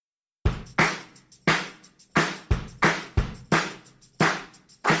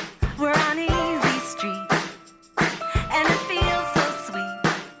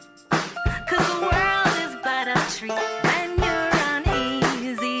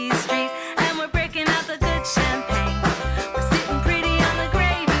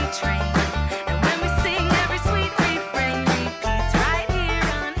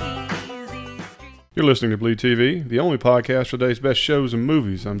You're listening to Bleed TV, the only podcast for today's best shows and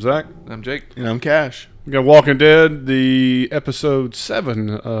movies. I'm Zach. I'm Jake. And I'm Cash. We got Walking Dead, the episode 7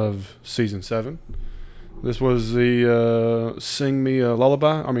 of season 7. This was the Sing Me a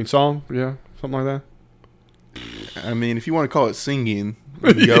Lullaby. Song. Yeah, something like that. I mean, if you want to call it singing,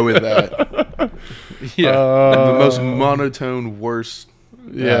 we can go with that. Yeah. The most monotone, worst.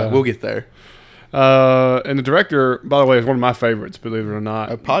 Yeah. We'll get there. And the director, by the way, is one of my favorites, believe it or not.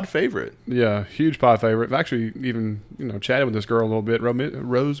 A pod favorite. Yeah, huge pod favorite. I've actually even, chatted with this girl a little bit,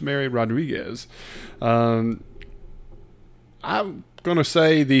 Rosemary Rodriguez. I'm going to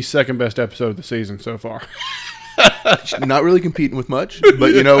say the second best episode of the season so far. Not really competing with much,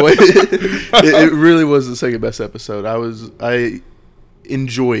 but you know what? it really was the second best episode. I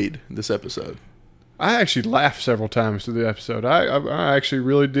enjoyed this episode. I actually laughed several times through the episode. I actually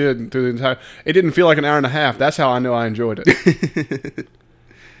really did through the entire. It didn't feel like an hour and a half. That's how I know I enjoyed it.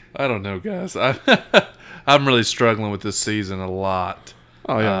 I don't know, guys. I'm really struggling with this season a lot.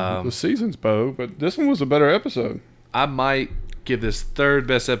 Oh yeah, the season's Bo, but this one was a better episode. I might give this third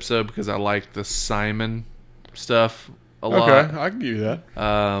best episode because I like the Simon stuff a lot. Okay, I can give you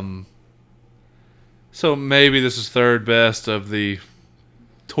that. So maybe this is third best of the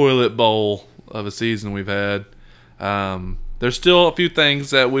toilet bowl of a season we've had. There's still a few things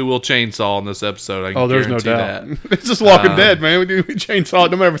that we will chainsaw in this episode. I can there's no guarantee doubt. It's just Walking Dead, man. We chainsaw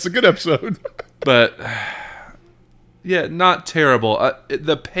it no matter if it's a good episode. But yeah, not terrible.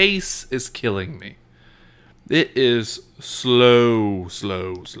 The pace is killing me. It is slow.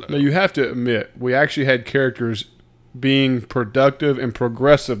 Now you have to admit, we actually had characters being productive and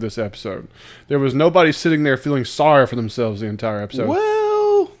progressive this episode. There was nobody sitting there feeling sorry for themselves the entire episode.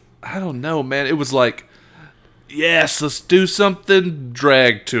 Well, I don't know, man. It was like, yes, let's do something.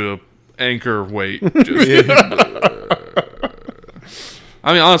 Drag to a anchor weight.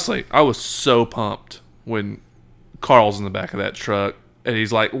 Honestly, I was so pumped when Carl's in the back of that truck and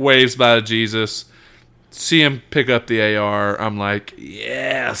he's like waves by to Jesus. See him pick up the AR. I'm like,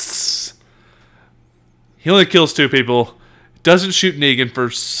 yes. He only kills 2 people. Doesn't shoot Negan for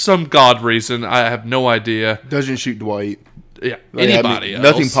some god reason. I have no idea. Doesn't shoot Dwight. Yeah, anybody else.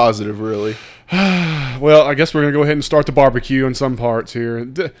 Nothing positive, really. Well, I guess we're going to go ahead and start the barbecue in some parts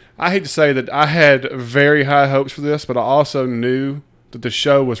here. I hate to say that I had very high hopes for this, but I also knew that the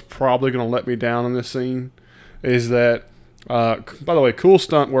show was probably going to let me down in this scene. Is that, by the way, cool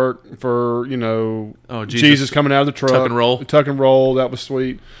stunt work for, Jesus coming out of the truck. Tuck and roll. That was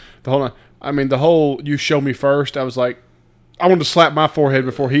sweet. The whole you show me first, I was like, I wanted to slap my forehead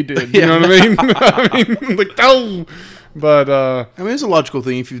before he did. You know what I mean? Oh! But it's a logical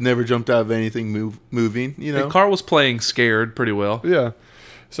thing if you've never jumped out of anything moving, And Carl was playing scared pretty well. Yeah.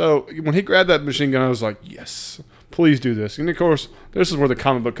 So when he grabbed that machine gun, I was like, yes, please do this. And of course, this is where the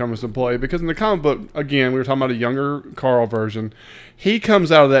comic book comes into play, because in the comic book, again, we were talking about a younger Carl version. He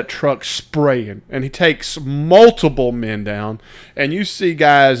comes out of that truck spraying, and he takes multiple men down, and you see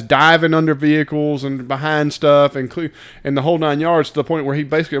guys diving under vehicles and behind stuff, and the whole 9 yards, to the point where he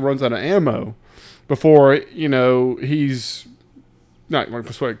basically runs out of ammo before, he's not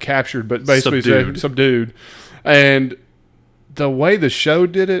captured, but basically subdued. And the way the show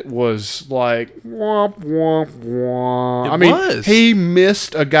did it was like, womp, womp, womp. He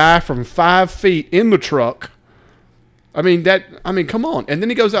missed a guy from 5 feet in the truck. Come on. And then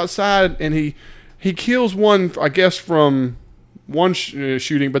he goes outside and he kills one, I guess, from one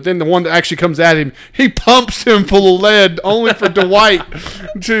shooting, but then the one that actually comes at him, he pumps him full of lead only for Dwight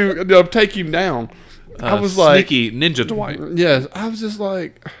to take him down. I was like, sneaky ninja Dwight. Yes, I was just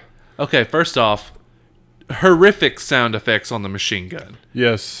like, okay, first off, horrific sound effects on the machine gun.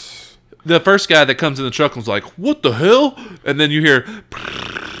 Yes. The first guy that comes in the truck was like, what the hell? And then you hear,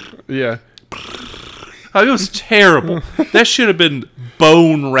 yeah. It was terrible. That should have been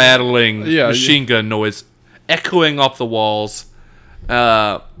bone-rattling machine gun noise echoing off the walls.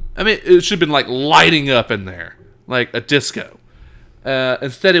 It should have been like lighting up in there, like a disco.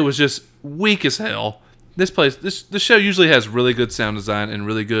 Instead, it was just weak as hell. This show usually has really good sound design and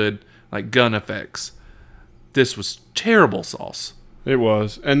really good like gun effects. This was terrible sauce. It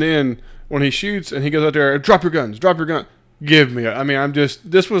was. And then when he shoots and he goes out there, drop your guns, give me it.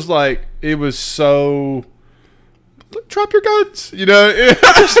 This was like, it was so, drop your guns, I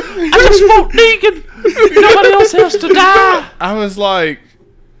just want Negan. Nobody else has to die. I was like,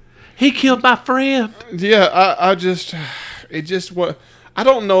 he killed my friend. Yeah, I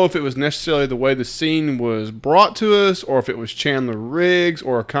don't know if it was necessarily the way the scene was brought to us, or if it was Chandler Riggs,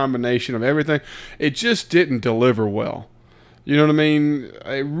 or a combination of everything. It just didn't deliver well. You know what I mean?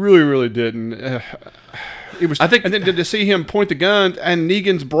 It really, really didn't. It was. And then to see him point the gun and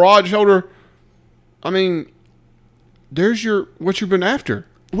Negan's broad shoulder, I mean, there's what you've been after.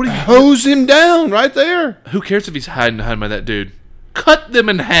 What do you hose him down right there? Who cares if he's hiding behind by that dude? Cut them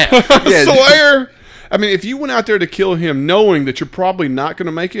in half. I swear. I mean, if you went out there to kill him knowing that you're probably not going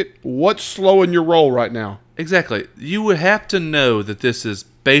to make it, what's slowing your roll right now? Exactly. You would have to know that this is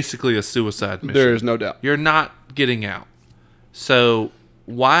basically a suicide mission. There is no doubt. You're not getting out. So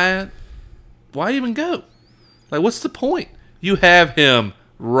why even go? Like, what's the point? You have him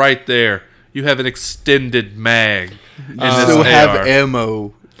right there. You have an extended mag. You still have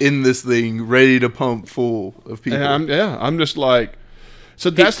ammo in this thing ready to pump full of people. I'm just like, so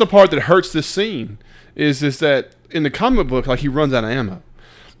that's the part that hurts this scene is that in the comic book, like, he runs out of ammo,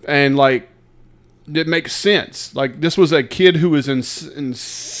 and like it makes sense. Like, this was a kid who was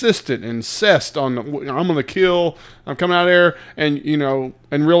incensed on I'm gonna kill. I'm coming out there, and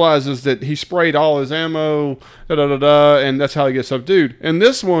and realizes that he sprayed all his ammo, and that's how he gets subdued. And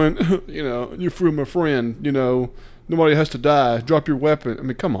this one, you threw my friend. Nobody has to die. Drop your weapon. I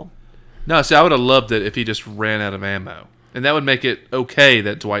mean, come on. No, see, I would have loved it if he just ran out of ammo. And that would make it okay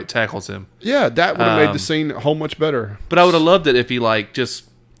that Dwight tackles him. Yeah, that would have made the scene a whole much better. But I would have loved it if he, like, just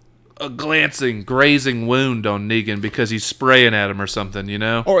a grazing wound on Negan because he's spraying at him or something,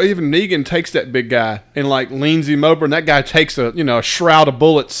 Or even Negan takes that big guy and, like, leans him over, and that guy takes a shroud of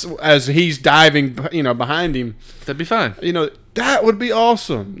bullets as he's diving, behind him. That'd be fine. That would be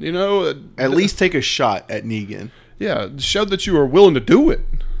awesome, At least take a shot at Negan. Yeah, show that you are willing to do it.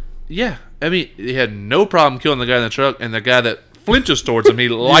 Yeah, I mean, he had no problem killing the guy in the truck, and the guy that flinches towards him, he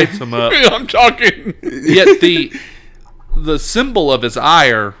lights him up. I'm talking. Yet the symbol of his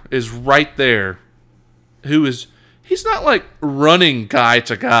ire is right there. He's not like running guy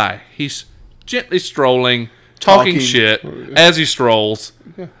to guy. He's gently strolling, talking shit as he strolls.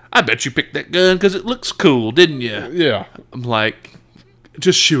 Yeah. I bet you picked that gun because it looks cool, didn't you? Yeah. I'm like,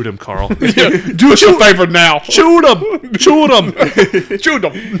 just shoot him, Carl. Yeah, do us a favor now. Shoot him. Shoot him. Shoot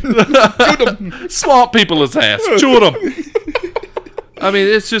him. Shoot him. Swamp people his ass. Shoot him. I mean,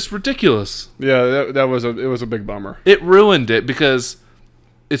 it's just ridiculous. Yeah, it was a big bummer. It ruined it because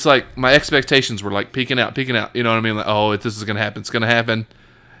it's like my expectations were like peeking out. You know what I mean? Like, oh, if this is going to happen, it's going to happen.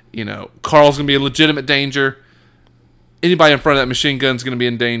 Carl's going to be in legitimate danger. Anybody in front of that machine gun's going to be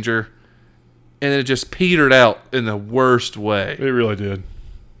in danger. And it just petered out in the worst way. It really did.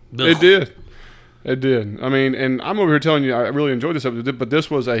 Ugh. It did. I mean, and I'm over here telling you I really enjoyed this episode, but this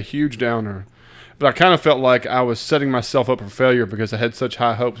was a huge downer. But I kind of felt like I was setting myself up for failure because I had such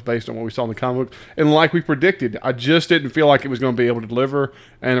high hopes based on what we saw in the comic book. And like we predicted, I just didn't feel like it was going to be able to deliver.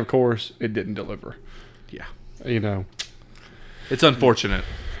 And, of course, it didn't deliver. Yeah. It's unfortunate.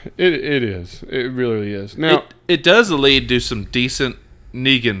 It is. It really is. Now, it does lead to some decent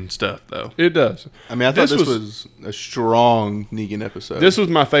Negan stuff, though. It does. I mean, I thought this was a strong Negan episode. This was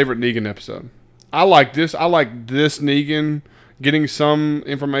my favorite Negan episode. I like this. I like this Negan getting some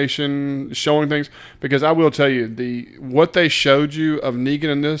information, showing things, because I will tell you, what they showed you of Negan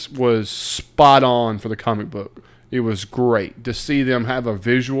in this was spot on for the comic book. It was great to see them have a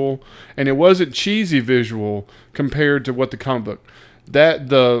visual, and it wasn't cheesy visual compared to what the comic book. That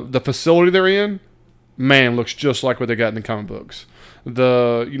the facility they're in, man, looks just like what they got in the comic books.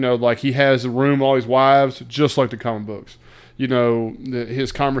 Like he has a room with all his wives, just like the comic books.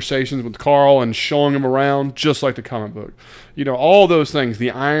 His conversations with Carl and showing him around, just like the comic book. All those things. The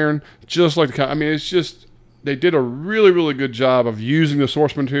iron, just like the comic. I mean, it's just, they did a really, really good job of using the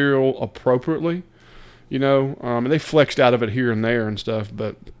source material appropriately. And they flexed out of it here and there and stuff.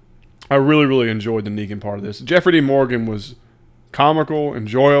 But I really, really enjoyed the Negan part of this. Jeffrey D. Morgan was comical,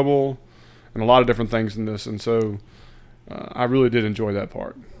 enjoyable, and a lot of different things in this. And so I really did enjoy that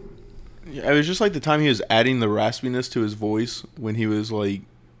part. Yeah, it was just like the time he was adding the raspiness to his voice when he was like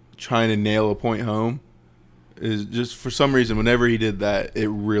trying to nail a point home. Is just for some reason whenever he did that, it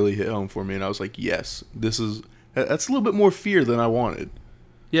really hit home for me, and I was like, yes, that's a little bit more fear than I wanted.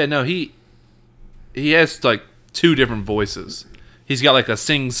 Yeah, no, he has like two different voices. He's got like a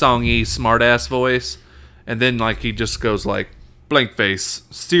sing-songy smart-ass voice, and then like he just goes like blank face,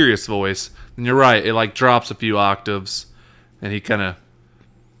 serious voice. And you're right, it like drops a few octaves, and he kind of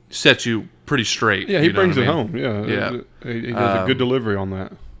sets you pretty straight. Yeah, he brings it home. Yeah. He does a good delivery on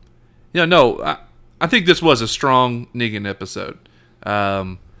that. Yeah, no, I think this was a strong Negan episode.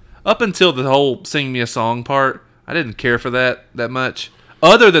 Up until the whole sing me a song part, I didn't care for that much.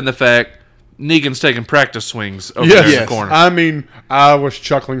 Other than the fact Negan's taking practice swings over there in the corner. I mean, I was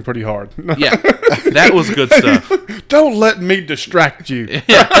chuckling pretty hard. Yeah, that was good stuff. Don't let me distract you.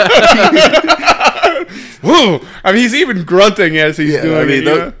 Whoa! I mean, he's even grunting as he's doing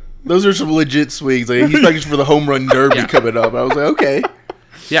it. Those are some legit swings. Like, he's practicing for the home run derby coming up. I was like, okay.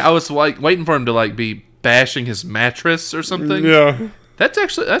 Yeah, I was like waiting for him to like be bashing his mattress or something. Yeah.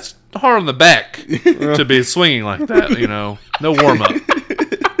 That's hard on the back to be swinging like that. No warm up.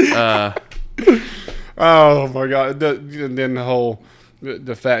 Oh my God! And then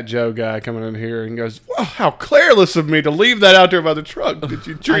the Fat Joe guy coming in here and goes, "Well, how careless of me to leave that out there by the truck. Did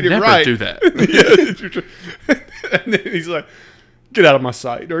you treat it right? Do that." And then he's like, "Get out of my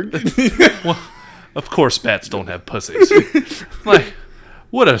sight!" Well, of course, bats don't have pussies. Like,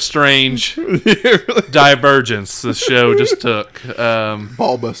 what a strange divergence this show just took.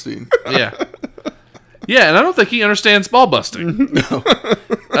 Ball busting. Yeah. Yeah, and I don't think he understands ball busting. No.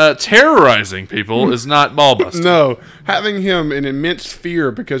 Terrorizing people is not ball busting. No. Having him in immense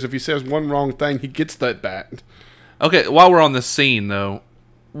fear because if he says one wrong thing, he gets that bat. Okay, while we're on this scene, though,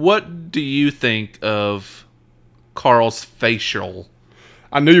 what do you think of Carl's facial?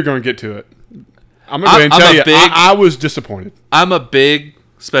 I knew you were going to get to it. I'm going to tell you, I was disappointed. I'm a big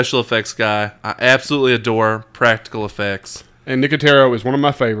special effects guy. I absolutely adore practical effects. And Nicotero is one of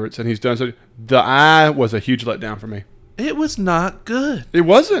my favorites, and he's done so. The eye was a huge letdown for me. It was not good. It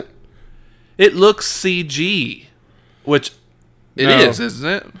wasn't. It looks CG, which it is, isn't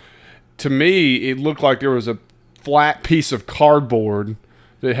it? To me, it looked like there was a flat piece of cardboard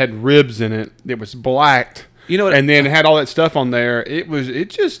that had ribs in it. It was blacked. And then it had all that stuff on there. It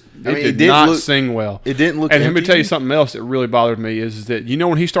did not sing well. It didn't look. And let me tell you something else that really bothered me is that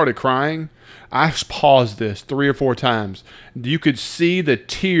when he started crying, I paused this 3 or 4 times. You could see the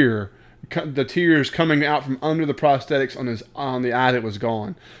tears coming out from under the prosthetics on the eye that was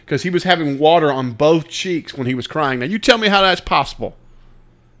gone because he was having water on both cheeks when he was crying. Now you tell me how that's possible.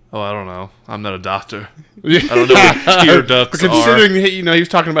 Oh, I don't know. I'm not a doctor. I don't know what tear ducts Considering he was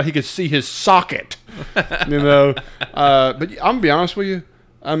talking about he could see his socket. But I'm gonna be honest with you.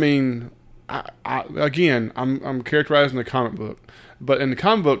 I mean, I'm characterizing the comic book, but in the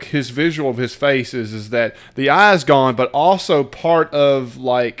comic book, his visual of his face is that the eye's gone, but also part of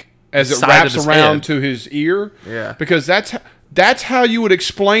like as it wraps around to his ear. Yeah, because that's how you would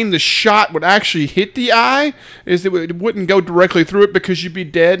explain the shot would actually hit the eye, is that it wouldn't go directly through it because you'd be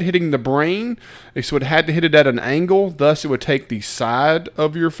dead hitting the brain. So it had to hit it at an angle. Thus, it would take the side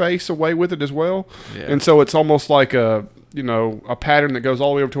of your face away with it as well. Yeah. And so it's almost like a pattern that goes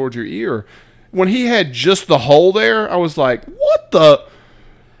all the way over towards your ear. When he had just the hole there, I was like, what the?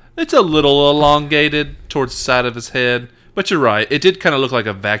 It's a little elongated towards the side of his head. But you're right. It did kind of look like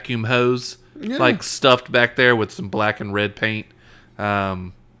a vacuum hose. Yeah. Like stuffed back there with some black and red paint.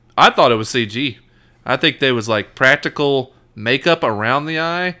 I thought it was CG. I think there was like practical makeup around the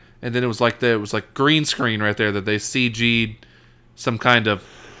eye, and then it was like green screen right there that they CG'd some kind of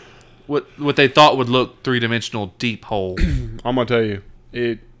what they thought would look 3-dimensional deep hole. I'm gonna tell you,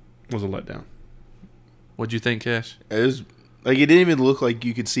 it was a letdown. What'd you think, Cash? It was like it didn't even look like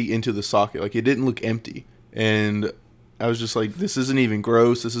you could see into the socket. Like it didn't look empty, and I was just like, this isn't even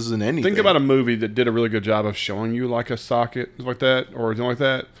gross. This isn't anything. Think about a movie that did a really good job of showing you like a socket like that or something like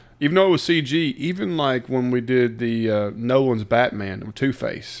that. Even though it was CG, even like when we did the Nolan's Batman with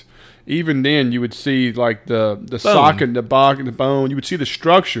Two-Face, even then you would see like the socket, the bone. You would see the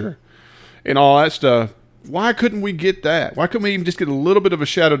structure and all that stuff. Why couldn't we get that? Why couldn't we even just get a little bit of a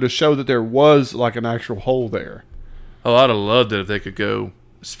shadow to show that there was like an actual hole there? Oh, I'd have loved it if they could go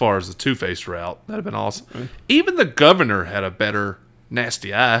as far as the Two-Face route. That'd have been awesome. Okay. Even the Governor had a better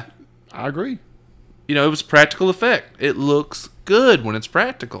nasty eye. I agree. It was practical effect. It looks good when it's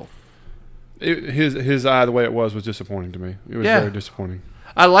practical. His eye, the way it was disappointing to me. It was very disappointing.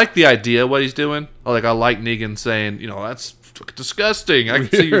 I like the idea of what he's doing. I like Negan saying, that's disgusting. I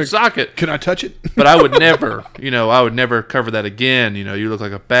can see your socket. Can I touch it? But I would never, I would never cover that again. You look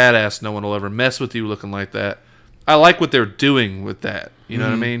like a badass. No one will ever mess with you looking like that. I like what they're doing with that. You know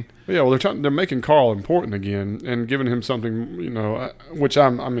what I mean? Yeah, well, they're making Carl important again and giving him something, which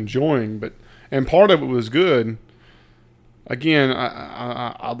I'm enjoying. And part of it was good. Again,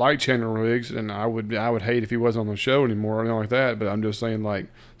 I like Chandler Riggs, and I would hate if he wasn't on the show anymore or anything like that. But I'm just saying, like,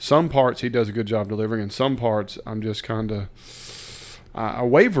 some parts he does a good job delivering, and some parts I'm just kind of I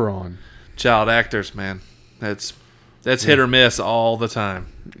waver on. Child actors, man, that's hit or miss all the time.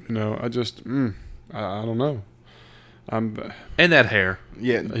 I just I don't know. And that hair.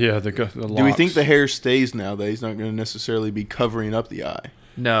 Yeah. The locks. Do we think the hair stays now that he's not going to necessarily be covering up the eye?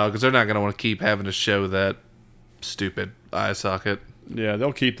 No, because they're not going to want to keep having to show that stupid eye socket. Yeah,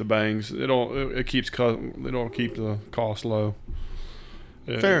 they'll keep the bangs. It'll keep the cost low.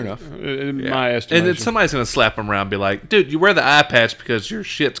 Fair enough. In my estimation. And then somebody's going to slap him around and be like, dude, you wear the eye patch because your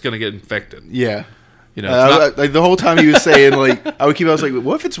shit's going to get infected. Yeah. You know, like the whole time he was saying, like, I was like,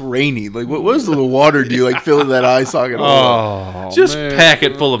 what if it's rainy? Like, what does the water do? Like, fill in that eye socket. Just pack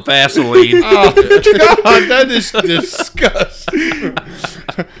it full of Vaseline. Oh, God, that is disgusting.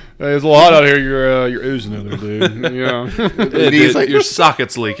 It's a lot out here. You're oozing in there, dude. Yeah. Dude, like, your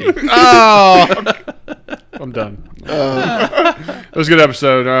socket's leaking. Oh, I'm done. It was a good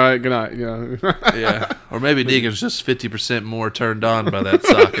episode. All right, good night. Yeah. Or maybe Negan's just 50% more turned on by that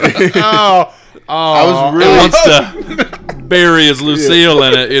socket. I was really wants to bury his Lucille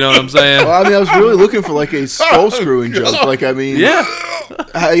in it. You know what I'm saying? Well, I mean, I was really looking for like a skull screwing joke. Like, I mean, Yeah.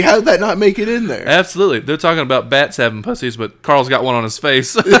 How did that not make it in there? Absolutely. They're talking about bats having pussies, but Carl's got one on his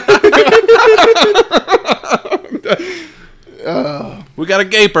face. We got a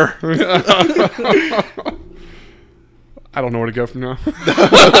gaper. I don't know where to go from now.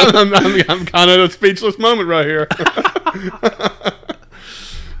 I'm kind of in a speechless moment right here.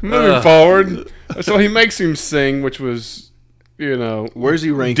 Moving forward, so he makes him sing, which was, where's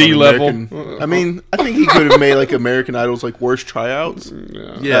he ranked? D-level. I mean, I think he could have made like American Idol's like worst tryouts.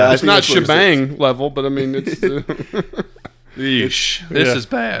 Yeah, it's not shebang level, but I mean, it's. Yeesh. This is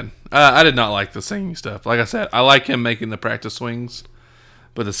bad. I did not like the singing stuff. Like I said, I like him making the practice swings,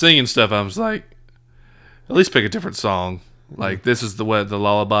 but the singing stuff, I was like, at least pick a different song. Like, this is the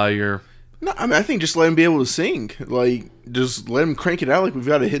lullaby you're... No, I mean, I think just let him be able to sing. Like, just let him crank it out like we've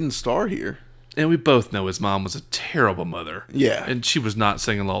got a hidden star here. And we both know his mom was a terrible mother. Yeah. And she was not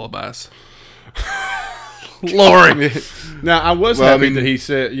singing lullabies. Lori. Now, I was happy that he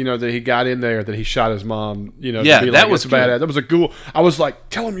said, that he got in there, that he shot his mom. Yeah, that was badass. That was a cool. I was like,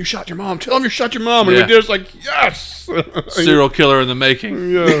 tell him you shot your mom. Tell him you shot your mom. And he just like, yes. Serial killer in the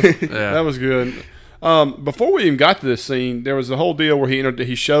making. Yeah. That was good. Before we even got to this scene, there was the whole deal where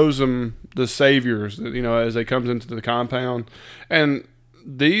he shows them the saviors, as they comes into the compound, and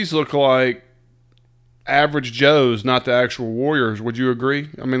these look like average Joes, not the actual warriors. Would you agree?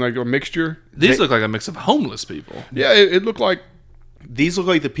 I mean, like a mixture. These look like a mix of homeless people. Yeah, it looked like. These look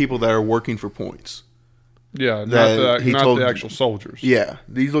like the people that are working for points. Yeah, not the actual soldiers. Yeah,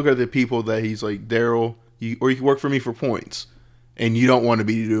 these look like the people that he's like, Daryl, you can work for me for points, and you don't want to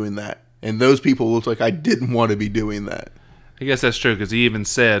be doing that. And those people look like I didn't want to be doing that. I guess that's true, because he even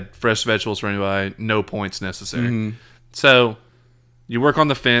said fresh vegetables for anybody, no points necessary. Mm-hmm. So, you work on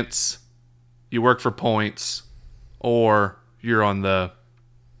the fence, you work for points, or you're on the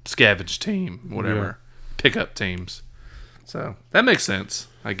scavenge team, whatever, pickup teams. So, that makes sense,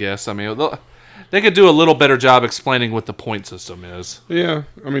 I guess. I mean, they could do a little better job explaining what the point system is. Yeah,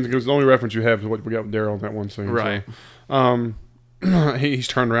 I mean, because the only reference you have is what we got with Daryl in that one scene. Right. So. He's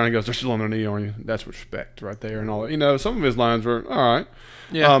turned around and goes, they're still on their knee on you. That's respect right there and all that. Some of his lines were, all right.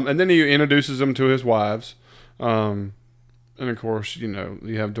 Yeah. And then he introduces them to his wives. And, of course, you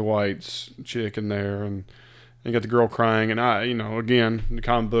have Dwight's chick in there and you got the girl crying. And again, the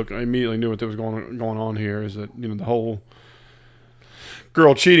comic book, I immediately knew what was going on here is that, the whole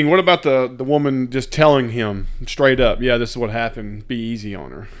girl cheating. What about the woman just telling him straight up, yeah, this is what happened. Be easy on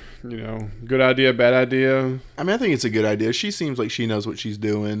her. Good idea, bad idea. I mean, I think it's a good idea. She seems like she knows what she's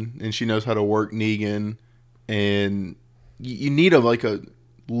doing, and she knows how to work Negan. And you need a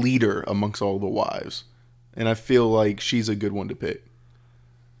leader amongst all the wives, and I feel like she's a good one to pick.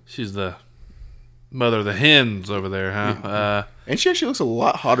 She's the mother of the hens over there, huh? Yeah. And she actually looks a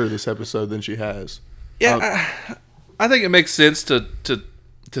lot hotter this episode than she has. Yeah, I think it makes sense to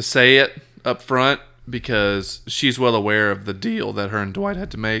say it up front, because she's well aware of the deal that her and Dwight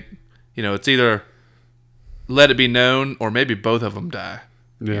had to make. It's either let it be known or maybe both of them die.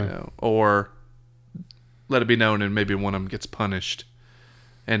 Yeah. Or let it be known and maybe one of them gets punished,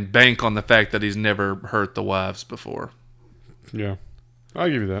 and bank on the fact that he's never hurt the wives before. Yeah. I'll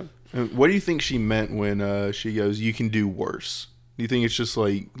give you that. And what do you think she meant when she goes, you can do worse? Do you think it's just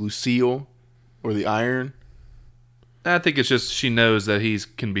like Lucille or the Iron? I think it's just she knows that he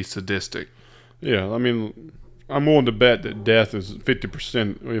can be sadistic. Yeah, I mean, I'm willing to bet that death is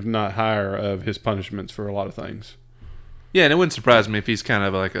 50%, if not higher, of his punishments for a lot of things. Yeah, and it wouldn't surprise me if he's kind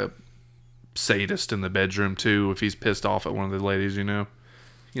of like a sadist in the bedroom, too, if he's pissed off at one of the ladies,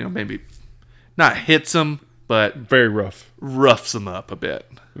 maybe not hits him, but very roughs him up a bit.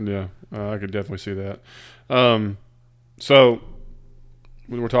 Yeah, I could definitely see that. So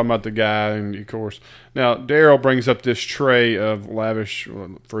we're talking about the guy, and of course, now Daryl brings up this tray of lavish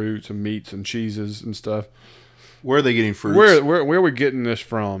fruits and meats and cheeses and stuff. Where are they getting fruits? Where are we getting this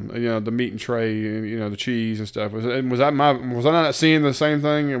from? The meat and tray, and the cheese and stuff. Was I not seeing the same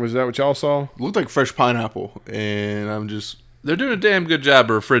thing? Was that what y'all saw? It looked like fresh pineapple, and they're doing a damn good job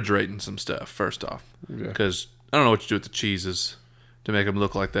of refrigerating some stuff. First off, because I don't know what you do with the cheeses. to make them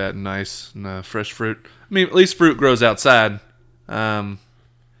look like that and nice and fresh fruit. I mean, at least fruit grows outside.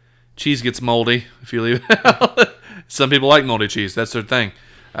 Cheese gets moldy if you leave it out. Some people like moldy cheese. That's their thing.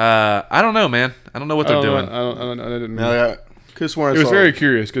 I don't know, man. I don't know what they're doing. I didn't know. No, it was very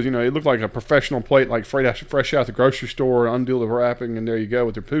curious because, it looked like a professional plate, like fresh out the grocery store, undo the wrapping, and there you go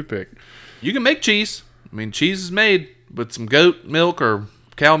with your toothpick. You can make cheese. I mean, cheese is made with some goat milk or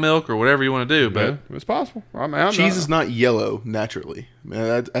cow milk or whatever you want to do, but it's possible. Cheese is not yellow naturally.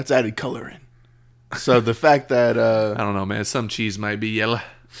 Man, that's added coloring. So the fact that I don't know, man. Some cheese might be yellow.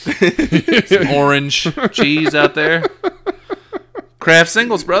 Some orange cheese out there. Kraft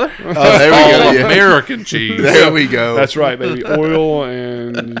Singles, brother. Oh, there we go. Yeah. American cheese. There we go. That's right, baby. Oil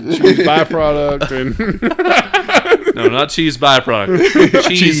and cheese byproduct and no, not cheese byproduct.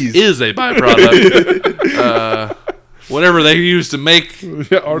 Cheese is a byproduct. Whatever they use to make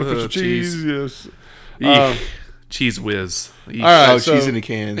artificial cheese. Yes. Cheese whiz. All right, so cheese in a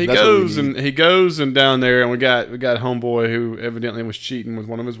can. He goes and down there, and we got homeboy who evidently was cheating with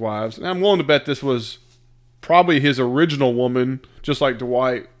one of his wives. And I'm willing to bet this was probably his original woman, just like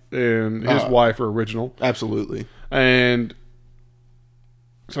Dwight and his wife are original. Absolutely. And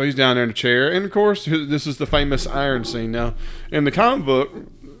so he's down there in a chair, and of course, this is the famous iron scene. Now, in the comic book,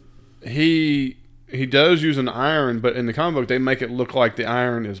 he does use an iron, but in the comic book, they make it look like the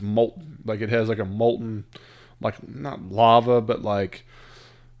iron is molten, like it has like a molten, like not lava, but like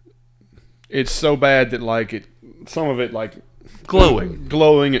it's so bad that like some of it like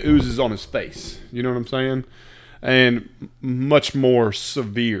glowing, it oozes on his face. You know what I'm saying? And much more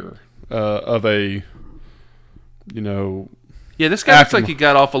severe of a, Yeah, this guy looks like he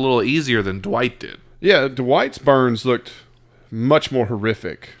got off a little easier than Dwight did. Yeah, Dwight's burns looked much more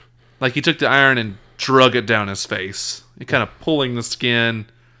horrific. Like he took the iron and drug it down his face. He kind of pulling the skin.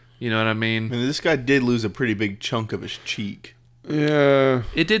 You know what I mean? And this guy did lose a pretty big chunk of his cheek. Yeah.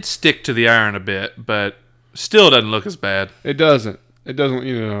 It did stick to the iron a bit, but still doesn't look as bad. It doesn't. I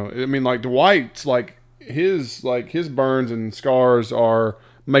mean, like Dwight's his burns and scars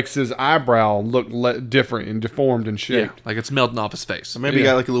makes his eyebrow look different and deformed and shaped. Yeah, like it's melting off his face. So maybe he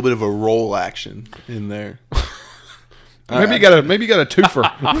got like a little bit of a roll action in there. Maybe you got a twofer.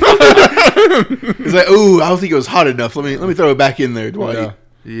 He's like, ooh, I don't think it was hot enough. Let me throw it back in there, Dwight.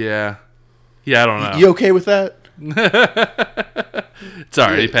 Yeah, I don't know. You okay with that? It's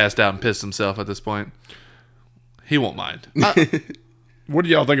alright. He passed out and pissed himself at this point. He won't mind. What do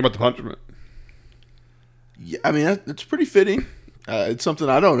y'all think about the punishment? Yeah, I mean, it's pretty fitting. It's something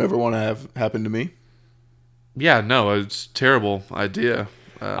I don't ever want to have happen to me. Yeah, no, it's a terrible idea.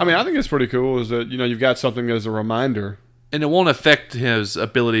 I mean, I think it's pretty cool is that, you've got something as a reminder. And it won't affect his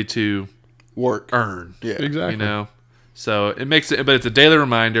ability to earn. Yeah, exactly. So it makes it, but it's a daily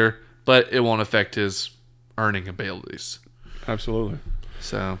reminder, but it won't affect his earning abilities. Absolutely.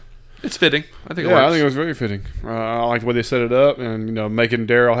 So it's fitting. I think it works. works. I think it was very fitting. I like the way they set it up and, making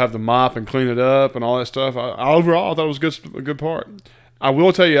Daryl have the mop and clean it up and all that stuff. Overall, I thought it was a good part. I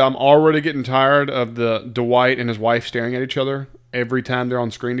will tell you, I'm already getting tired of the Dwight and his wife staring at each other every time they're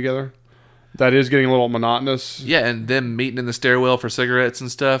on screen together. That is getting a little monotonous. Yeah, and them meeting in the stairwell for cigarettes and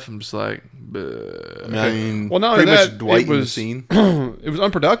stuff. I'm just like, I mean, well, not pretty only much that, Dwight in the scene. It was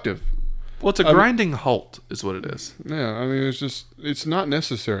unproductive. Well, it's a grinding halt, is what it is. Yeah, I mean, it's not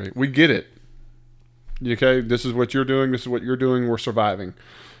necessary. We get it. Okay, this is what you're doing. This is what you're doing. We're surviving.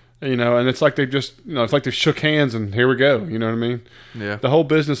 And it's like they just, it's like they shook hands and here we go. You know what I mean? Yeah. The whole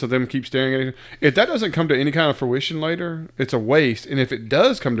business of them keep staring at it. If that doesn't come to any kind of fruition later, it's a waste. And if it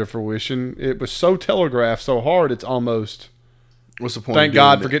does come to fruition, it was so telegraphed so hard, it's almost. What's the point? Thank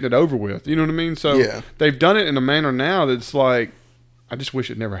God for getting it over with. You know what I mean? So they've done it in a manner now that's like, I just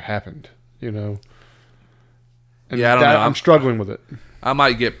wish it never happened. And yeah, I don't know. I'm struggling with it. I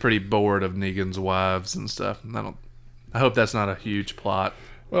might get pretty bored of Negan's wives and stuff. I hope that's not a huge plot.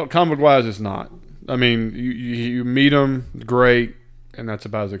 Well, comic-wise, it's not. I mean, you meet them, great, and that's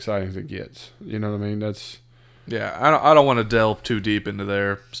about as exciting as it gets. You know what I mean? That's. Yeah, I don't want to delve too deep into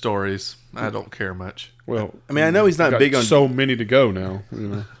their stories. I don't care much. Well, I mean, I know he's not big on so many to go now.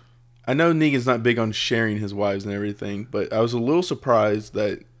 I know Negan's not big on sharing his wives and everything, but I was a little surprised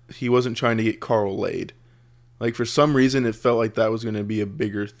that he wasn't trying to get Carl laid. Like, for some reason, it felt like that was going to be a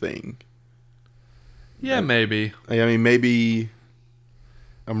bigger thing. Yeah, maybe. I mean, maybe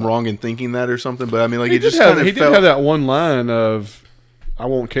I'm wrong in thinking that or something, but I mean, like, he it just kind of He did have that one line of, I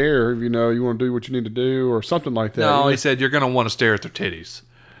won't care, you want to do what you need to do, or something like that. No, he said, you're going to want to stare at their titties.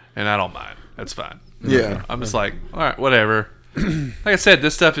 And I don't mind. That's fine. Yeah. I'm just like, all right, whatever. Like I said,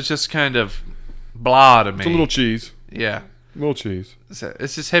 this stuff is just kind of blah to me. It's a little cheese. Yeah. A little cheese.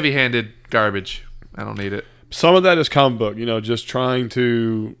 It's just heavy-handed garbage. I don't need it. some of that is comic book, just trying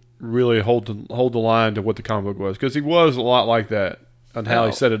to really hold the line to what the comic book was, because he was a lot like that on how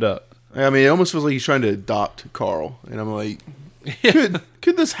he set it up. I mean, it almost feels like he's trying to adopt Carl, and I'm like,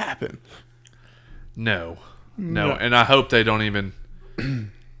 could this happen? No, and I hope they don't even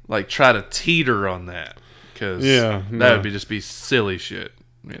like try to teeter on that, because that would just be silly shit,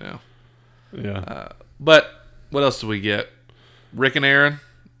 Yeah. But what else do we get? Rick and Aaron.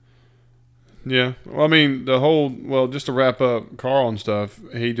 Yeah. Well, I mean, just to wrap up Carl and stuff,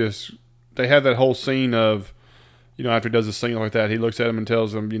 they have that whole scene of, after he does a scene like that, he looks at him and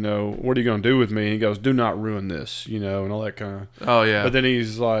tells him, what are you going to do with me? And he goes, do not ruin this, and all that kind of. Oh, yeah. But then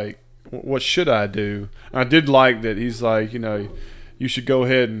he's like, what should I do? And I did like that he's like, you should go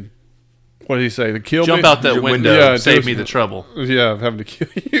ahead and, what did he say? Kill me? Jump out that window. Yeah, save me the trouble. Yeah, of having to kill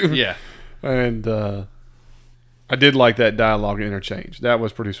you. Yeah. And I did like that dialogue interchange. That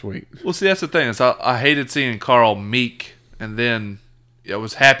was pretty sweet. Well, see, that's the thing. Is I hated seeing Carl meek, and then I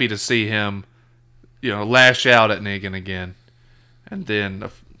was happy to see him, lash out at Negan again. And then,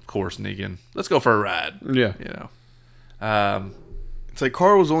 of course, Negan, let's go for a ride. Yeah. It's like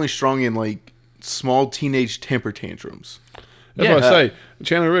Carl was only strong in, like, small teenage temper tantrums. That's what I say.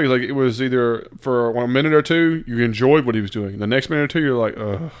 Chandler Riggs, like, it was either for a minute or two, you enjoyed what he was doing. The next minute or two, you're like,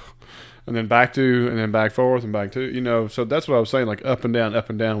 ugh. And then back to, and then back forth, and back to, so that's what I was saying, like up and down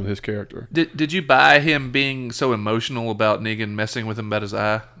with his character. Did you buy him being so emotional about Negan messing with him about his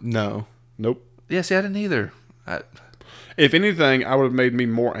eye? No. Nope. Yeah, see, I didn't either. If anything, I would have made me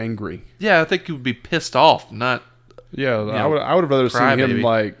more angry. Yeah, I think you would be pissed off, not. Yeah, I would have rather seen him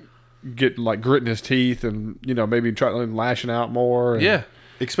like gritting his teeth and maybe trying lashing out more. Yeah,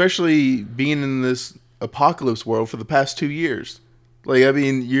 especially being in this apocalypse world for the past 2 years. Like, I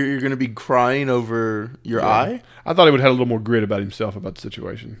mean, you're going to be crying over your eye? I thought he would have had a little more grit about himself about the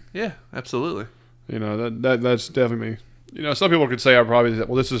situation. Yeah, absolutely. That's definitely me. Some people could say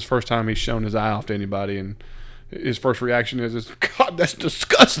this is his first time he's shown his eye off to anybody, and his first reaction is, God, that's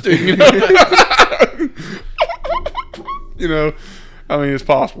disgusting. I mean, it's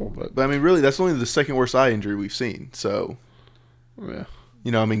possible. But I mean, really, that's only the second worst eye injury we've seen. So, yeah.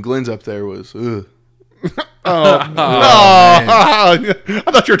 I mean, Glenn's up there was, ugh. I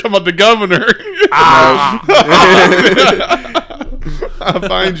thought you were talking about the governor. I'll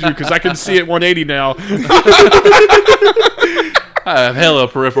find you because I can see at 180 now. I have hella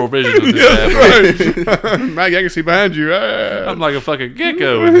peripheral vision with this right. Maggie, I can see behind you. I'm like a fucking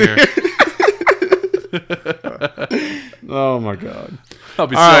gecko in here. Oh my God. I'll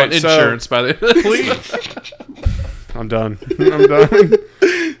be selling insurance by the please. I'm done.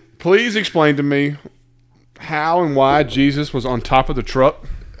 Please explain to me how and why Jesus was on top of the truck.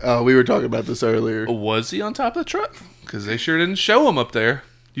 We were talking about this earlier. Was he on top of the truck? Because they sure didn't show him up there.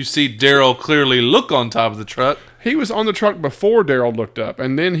 You see Daryl clearly look on top of the truck. He was on the truck before Daryl looked up,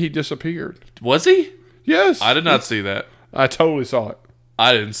 and then he disappeared. Was he? Yes. I did not see that. I totally saw it.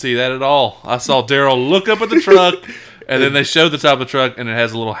 I didn't see that at all. I saw Daryl look up at the truck, and then they showed the top of the truck, and it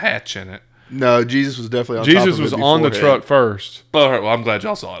has a little hatch in it. No, Jesus was definitely on top of it. Jesus was on the truck first. All right, well, I'm glad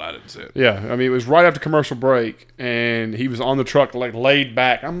y'all saw it. I didn't see it. Yeah, I mean, it was right after commercial break, and he was on the truck, like, laid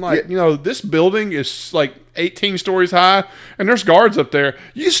back. I'm like, this building is, like, 18 stories high, and there's guards up there.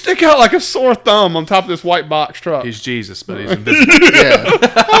 You stick out like a sore thumb on top of this white box truck. He's Jesus, but he's invisible.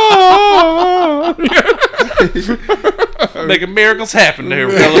 Making miracles happen there,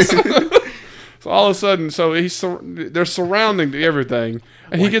 fellas. So all of a sudden, they're surrounding everything,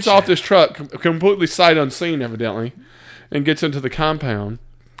 and he gets off this truck completely sight unseen, evidently, and gets into the compound.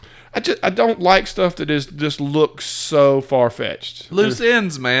 I don't like stuff that just looks so far fetched. Loose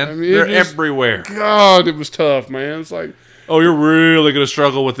ends, man. I mean, they're everywhere. God, it was tough, man. It's like, oh, you're really gonna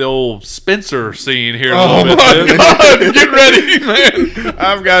struggle with the old Spencer scene here. Oh my God! Get ready, man.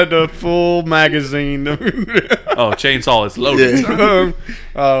 I've got the full magazine. Oh, chainsaw is loaded.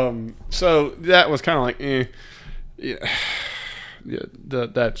 Yeah. So that was kind of like, yeah.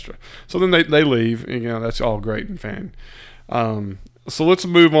 That's true. So then they leave, and that's all great and fine. So let's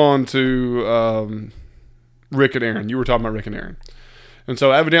move on to Rick and Aaron. You were talking about Rick and Aaron, and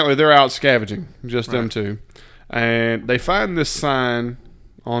so evidently they're out scavenging, just them two, and they find this sign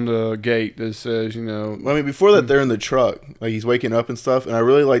on the gate that says, Well, I mean, before that, they're in the truck, like he's waking up and stuff, and I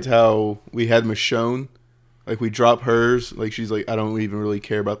really liked how we had Michonne. Like, we drop hers. Like, she's like, I don't even really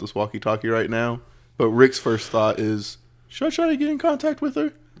care about this walkie-talkie right now. But Rick's first thought is, should I try to get in contact with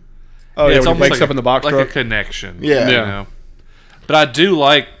her? Oh, yeah, it's almost wakes up in the box like truck. a connection. Yeah. You know? But I do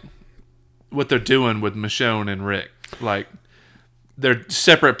like what they're doing with Michonne and Rick. Like, they're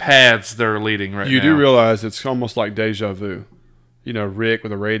separate paths they're leading right now. You do realize it's almost like deja vu. Rick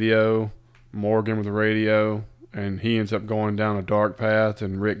with a radio, Morgan with the radio, and he ends up going down a dark path,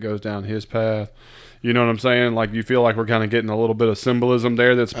 and Rick goes down his path. You know what I'm saying? Like, you feel like we're kind of getting a little bit of symbolism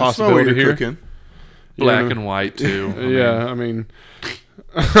there. That's a possibility here. Cooking. Black and white too. I mean,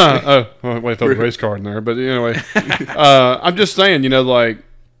 oh, wait, throw the race card in there. But anyway, I'm just saying, like,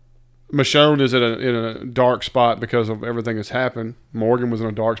 Michonne is in a dark spot because of everything that's happened. Morgan was in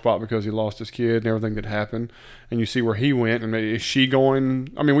a dark spot because he lost his kid and everything that happened. And you see where he went. And is she going?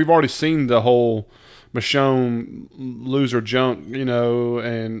 I mean, we've already seen the whole Michonne lose her junk,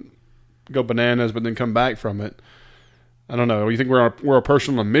 and go bananas, but then come back from it. I don't know. You think we're a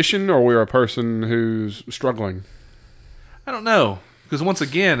person on a mission, or we're a person who's struggling? I don't know, because once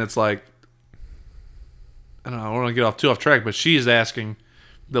again, it's like, I don't know. I don't want to get too off track, but she's asking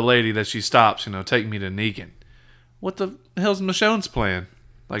the lady that she stops, take me to Negan. What the hell's Michonne's plan?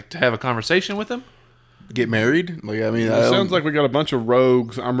 Like, to have a conversation with him? Get married? Like, I mean, it sounds like we got a bunch of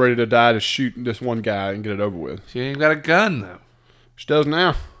rogues. I'm ready to die to shoot this one guy and get it over with. She ain't got a gun though. She does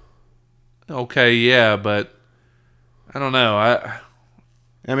now. Okay, yeah, but I don't know. I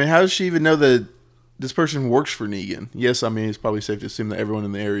mean, how does she even know that this person works for Negan? Yes, I mean, it's probably safe to assume that everyone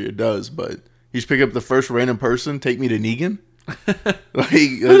in the area does, but you just pick up the first random person, take me to Negan? Like,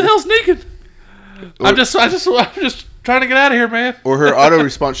 who the hell's Negan? I'm just trying to get out of here, man. Or her auto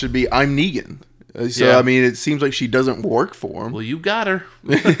response should be, I'm Negan. So, I mean, it seems like she doesn't work for him. Well, you got her.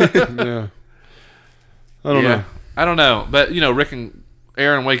 Yeah. I don't know. I don't know. But, Rick and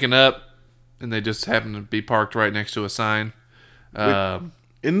Aaron waking up, and they just happen to be parked right next to a sign.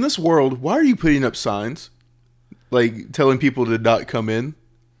 In this world, why are you putting up signs? Like, telling people to not come in?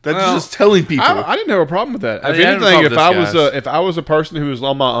 That's just telling people. I didn't have a problem with that. If anything, if I was a person who was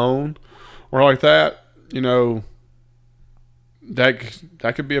on my own or like that,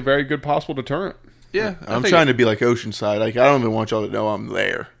 that could be a very good possible deterrent. Yeah. I'm trying to be like Oceanside. Like, I don't even want y'all to know I'm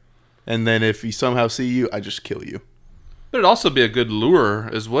there. And then if you somehow see you, I just kill you. But it'd also be a good lure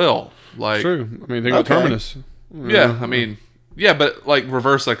as well. Like, true. I mean, they got Terminus. Yeah, I mean, but like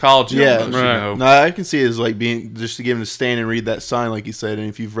reverse psychology. Yeah, almost, No, I can see it as like being just to get him to stand and read that sign, like you said. And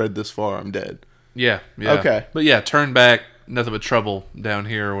if you've read this far, I'm dead. Yeah. Okay. But yeah, turn back. Nothing but trouble down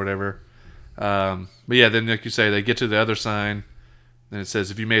here or whatever. But yeah, then like you say, they get to the other sign, and it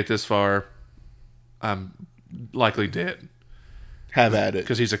says, "If you made it this far, I'm likely dead." Have at it,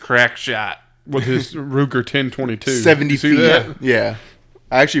 because he's a crack shot with his Ruger 1022. 70 feet. That? Yeah.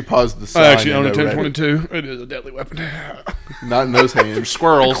 I actually paused the sign. I actually own a 1022. It is a deadly weapon. Not in those hands.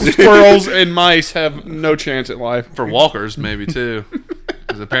 Squirrels. Squirrels and mice have no chance at life. For walkers, maybe, too.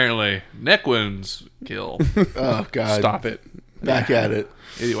 Because apparently neck wounds kill. Oh, God. Stop it. Back at it.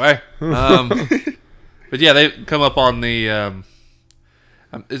 Anyway. But yeah, they come up on the...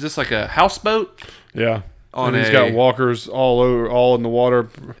 is this like a houseboat? Yeah. And he's got walkers all in the water.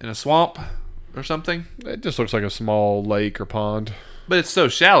 In a swamp or something? It just looks like a small lake or pond. But it's so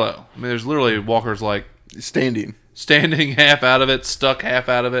shallow. I mean, there's literally walkers like... Standing half out of it, stuck half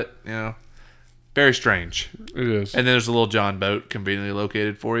out of it, Very strange. It is. And then there's a little John boat conveniently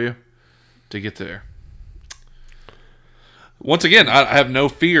located for you to get there. Once again, I have no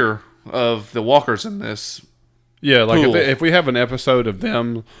fear of the walkers in this. Yeah, like if we have an episode of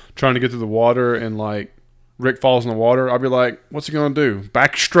them trying to get through the water and like Rick falls in the water, I'll be like, what's he going to do?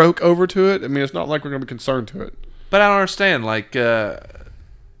 Backstroke over to it? I mean, it's not like we're going to be concerned to it. But I don't understand. Like,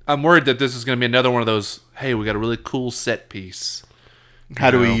 I'm worried that this is going to be another one of those, hey, we got a really cool set piece.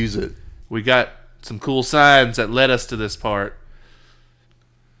 How do we use it? We got some cool signs that led us to this part.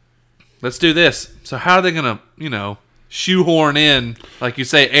 Let's do this. So how are they going to, shoehorn in, like you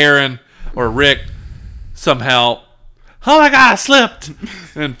say, Aaron or Rick somehow, oh my God, I slipped,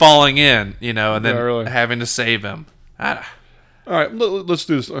 and falling in, and then having to save him. All right, let's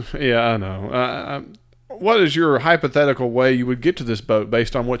do this. Yeah, I know. What is your hypothetical way you would get to this boat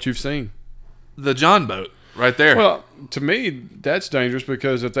based on what you've seen? The John boat, right there. Well, to me, that's dangerous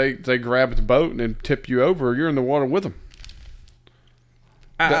because if they grab the boat and then tip you over, you're in the water with them.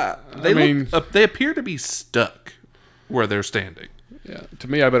 They appear to be stuck where they're standing. Yeah, to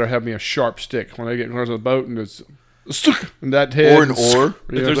me, I better have me a sharp stick when they get close to the boat and it's stuck in that head. Or an oar.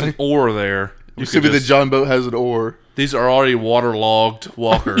 If there's an oar there. You could be the John boat has an oar. These are already waterlogged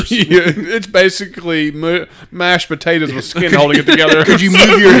walkers. Yeah, it's basically mashed potatoes with skin holding it together. Could you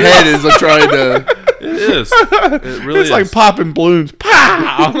move your head as I'm trying to... It is. It really is. It's like popping balloons.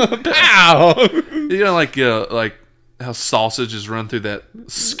 Pow! Pow! Like how sausages run through that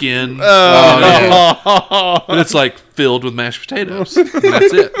skin. But it's like filled with mashed potatoes. And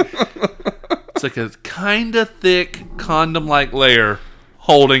that's it. It's like a kind of thick condom-like layer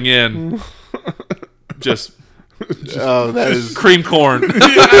holding in just Oh, that is cream corn.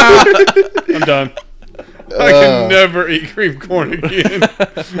 I'm done. I can never eat cream corn again.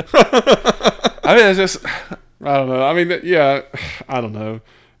 I mean, it's just. I don't know. I mean, yeah, I don't know.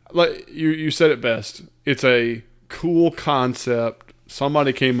 Like you said it best. It's a cool concept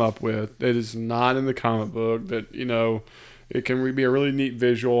somebody came up with that is not in the comic book. That it can be a really neat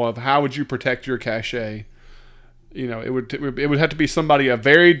visual of how would you protect your cachet. It would have to be somebody, a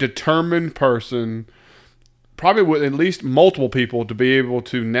very determined person, probably with at least multiple people to be able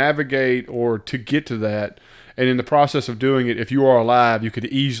to navigate or to get to that. And in the process of doing it, if you are alive, you could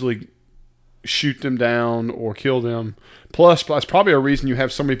easily shoot them down or kill them. Plus, that's probably a reason you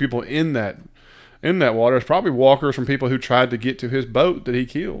have so many people in that water. It's probably walkers from people who tried to get to his boat that he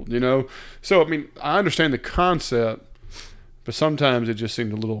killed. So I mean, I understand the concept, but sometimes it just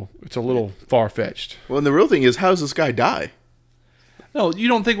seemed a little far fetched. Well, and the real thing is, how does this guy die? No, you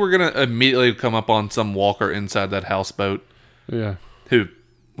don't think we're gonna immediately come up on some walker inside that houseboat? Yeah.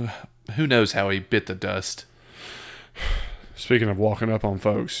 Who knows how he bit the dust? Speaking of walking up on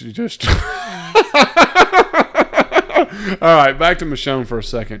folks, you just. All right, back to Michonne for a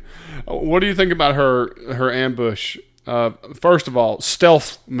second. What do you think about her ambush? First of all,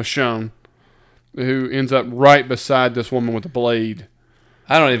 stealth Michonne, who ends up right beside this woman with the blade.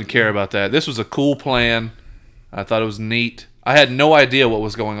 I don't even care about that. This was a cool plan. I thought it was neat. I had no idea what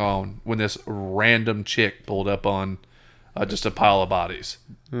was going on when this random chick pulled up on just a pile of bodies.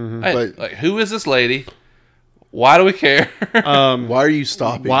 Mm-hmm. Like, who is this lady? Why do we care? Why are you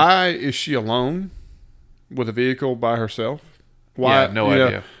stopping? Why is she alone with a vehicle by herself? Why? Yeah, no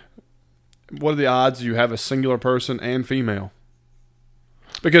idea. What are the odds you have a singular person and female?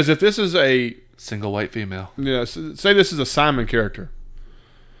 Because if this is a single white female, say this is a Simon character,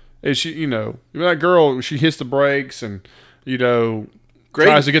 is she? That girl, she hits the brakes and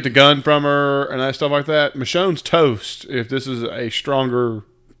tries to get the gun from her and that stuff like that. Michonne's toast if this is a stronger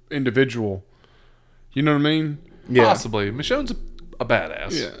individual. You know what I mean? Yeah. Possibly. Michonne's a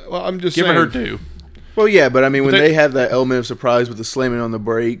badass. Yeah. Well, I'm just giving saying. her due. Well, yeah, but I mean, when they have that element of surprise with the slamming on the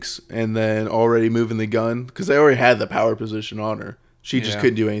brakes and then already moving the gun, because they already had the power position on her, she just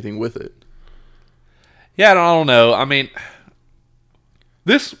couldn't do anything with it. Yeah, I don't know. I mean,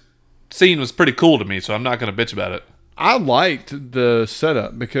 this scene was pretty cool to me, so I'm not going to bitch about it. I liked the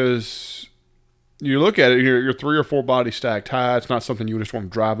setup because you look at it, you're 3 or 4 bodies stacked high. It's not something you just want to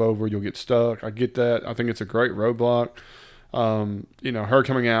drive over. You'll get stuck. I get that. I think it's a great roadblock. Her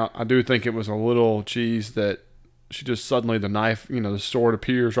coming out, I do think it was a little cheese that she just suddenly the knife, the sword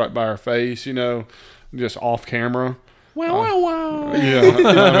appears right by her face, just off camera. Wow.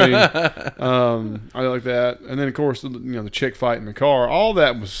 Yeah. I like that. And then, of course, the chick fight in the car, all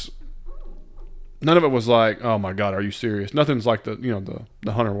that was, none of it was like, oh my God, are you serious? Nothing's like the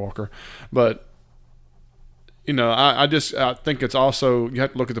Hunter Walker. But, I think it's also, you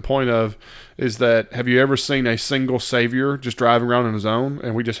have to look at the point of, is that, have you ever seen a single savior just driving around on his own?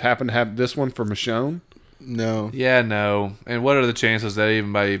 And we just happen to have this one for Michonne? No. Yeah, no. And what are the chances that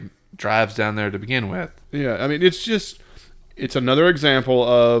anybody drives down there to begin with? Yeah, I mean, it's another example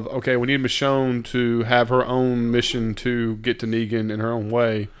of, okay, we need Michonne to have her own mission to get to Negan in her own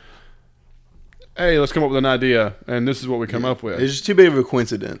way. Hey, let's come up with an idea, and this is what we come up with. It's just too big of a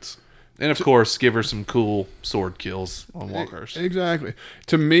coincidence. And, of course, give her some cool sword kills on walkers. Exactly.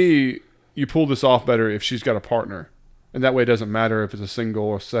 To me, you pull this off better if she's got a partner. And that way it doesn't matter if it's a single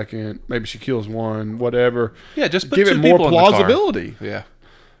or second. Maybe she kills one, whatever. Yeah, just put give two it more people plausibility. In the car. Yeah.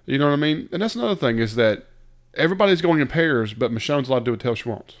 You know what I mean? And that's another thing is that everybody's going in pairs, but Michonne's allowed to do what the hell she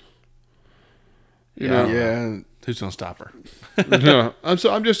wants. You know? Yeah. Who's gonna stop her? Yeah. I'm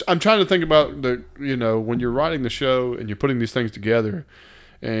trying to think about when you're writing the show and you're putting these things together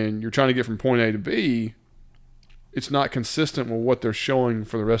and you're trying to get from point A to B, it's not consistent with what they're showing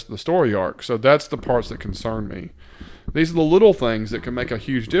for the rest of the story arc. So that's the parts that concern me. These are the little things that can make a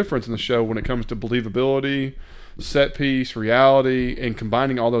huge difference in the show when it comes to believability, set piece, reality, and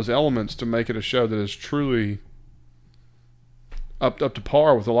combining all those elements to make it a show that is truly up to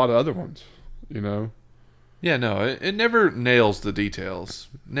par with a lot of other ones, Yeah, no, it never nails the details.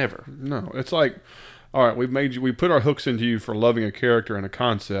 Never. No, it's like, all right, we put our hooks into you for loving a character and a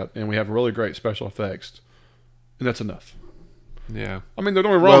concept, and we have really great special effects, and that's enough. Yeah. I mean, don't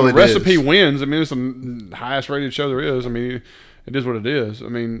get me wrong, the recipe wins. I mean, it's the highest rated show there is. I mean, it is what it is. I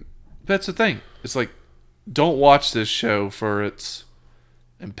mean, that's the thing. It's like, don't watch this show for its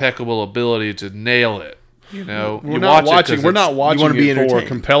impeccable ability to nail it. We're not watching it for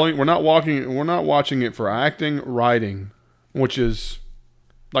compelling. We're not watching it for acting, writing, which is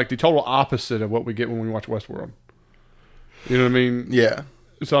like the total opposite of what we get when we watch Westworld. You know what I mean? Yeah.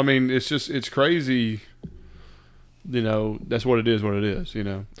 So I mean, it's crazy that's what it is. What it is.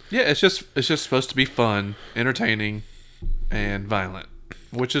 Yeah, it's just supposed to be fun, entertaining, and violent,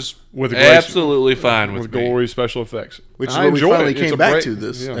 which is absolutely fine with me. Gory special effects, which is what we finally came back to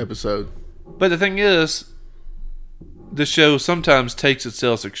this episode. But the thing is, the show sometimes takes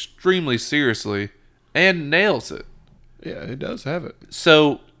itself extremely seriously and nails it. Yeah, it does have it.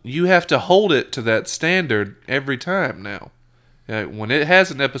 So you have to hold it to that standard every time now. When it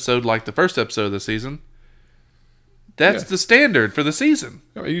has an episode like the first episode of the season, that's the standard for the season.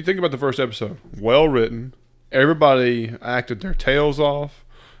 You think about the first episode. Well written. Everybody acted their tails off.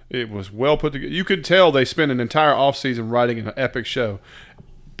 It was well put together. You could tell they spent an entire offseason writing an epic show.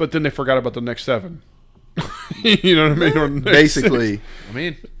 But then they forgot about the next 7. You know what I mean? Basically. 6. I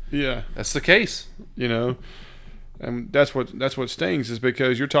mean, yeah. That's the case. And that's what stings, is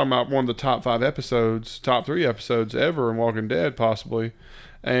because you're talking about one of the top 5 episodes, top 3 episodes ever in Walking Dead, possibly.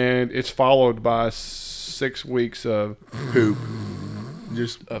 And it's followed by 6 weeks of poop.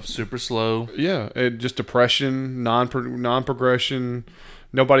 Just of super slow. Yeah, just depression, non-progression.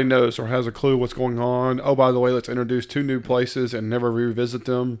 Nobody knows or has a clue what's going on. Oh, by the way, let's introduce 2 new places and never revisit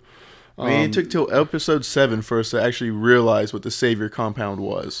them. I mean, it took till episode 7 for us to actually realize what the Savior compound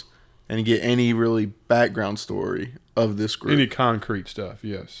was and get any really background story of this group. Any concrete stuff,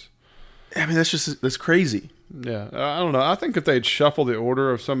 yes. I mean, that's crazy. Yeah, I don't know. I think if they'd shuffle the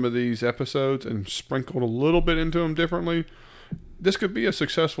order of some of these episodes and sprinkled a little bit into them differently, this could be a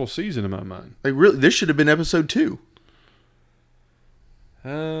successful season in my mind. Like, really, this should have been episode 2.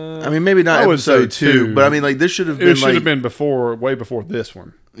 I mean, maybe not episode 2, but I mean, like, this should have been. It should have been way before this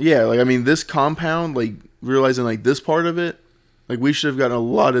one. Yeah, like, I mean, this compound, like, realizing like this part of it, like, we should have gotten a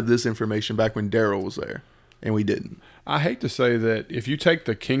lot of this information back when Daryl was there, and we didn't. I hate to say that if you take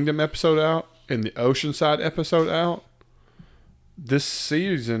the Kingdom episode out and the Oceanside episode out, this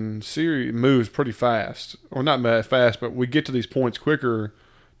season series moves pretty fast. Or not that fast, but we get to these points quicker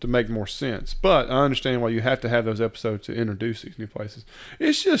to make more sense. But I understand why you have to have those episodes to introduce these new places.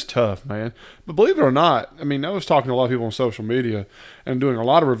 It's just tough, man. But believe it or not, I mean, I was talking to a lot of people on social media and doing a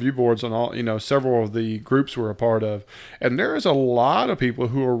lot of review boards on all, several of the groups we're a part of. And there is a lot of people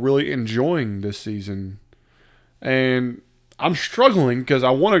who are really enjoying this season. And I'm struggling because I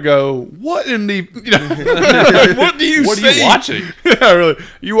want to go, what in the, what do you What see? are you watching? Yeah,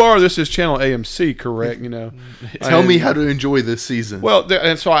 really. This is channel AMC, correct? Tell me how to enjoy this season. Well,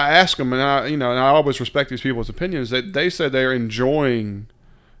 and so I ask them, and I always respect these people's opinions. That they say they're enjoying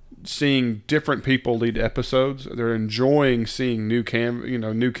seeing different people lead episodes. They're enjoying seeing new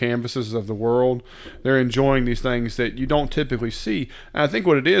canvases of the world. They're enjoying these things that you don't typically see. And I think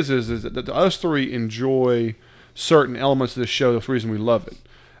what it is that us 3 enjoy certain elements of this show. That's the reason we love it.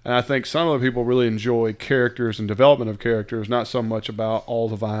 And I think some of the people really enjoy characters and development of characters, not so much about all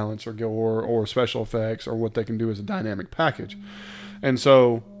the violence or gore or special effects or what they can do as a dynamic package. And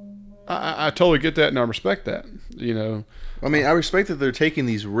so I totally get that, and I respect that. I mean, I respect that they're taking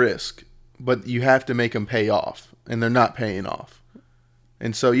these risks, but you have to make them pay off, and they're not paying off.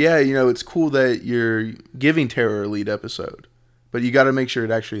 And so, yeah, it's cool that you're giving Tara a lead episode, but you got to make sure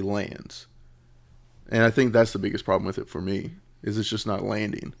it actually lands. And I think that's the biggest problem with it for me, is it's just not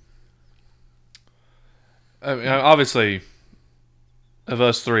landing. I mean, obviously, of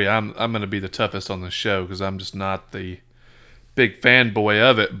us 3, I'm going to be the toughest on this show because I'm just not the big fanboy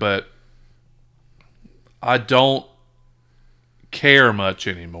of it. But I don't care much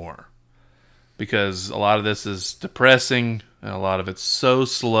anymore because a lot of this is depressing and a lot of it's so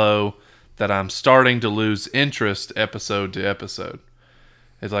slow that I'm starting to lose interest episode to episode.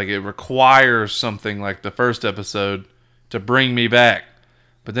 It's like it requires something like the first episode to bring me back.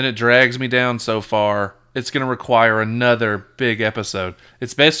 But then it drags me down so far, it's going to require another big episode.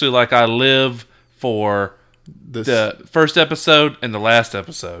 It's basically like I live for the first episode and the last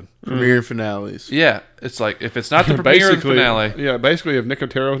episode. Premiere and finales. Yeah. It's like, if it's not the premiere and finale. Yeah, basically, if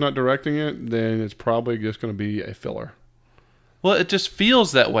Nicotero's not directing it, then it's probably just going to be a filler. Well, it just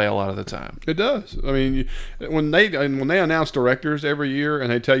feels that way a lot of the time. It does. I mean, when they announce directors every year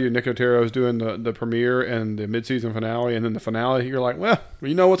and they tell you Nicotero's doing the premiere and the mid-season finale and then the finale, you're like, well,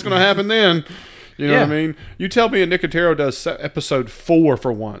 you know what's going to happen then. You know what I mean? You tell me Nicotero does episode 4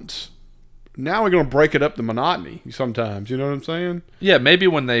 for once. Now we're going to break it up the monotony sometimes. You know what I'm saying? Yeah, maybe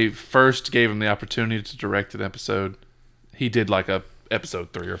when they first gave him the opportunity to direct an episode, he did like a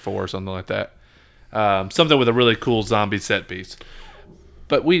episode 3 or 4 or something like that. Something with a really cool zombie set piece.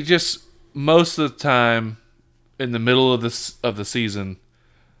 But we just, most of the time, in the middle of the season,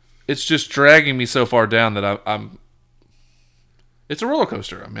 it's just dragging me so far down that I'm it's a roller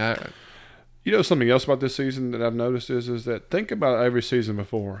coaster. I mean, something else about this season that I've noticed is that think about every season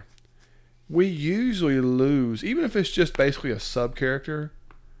before. we usually lose, even if it's just basically a sub character,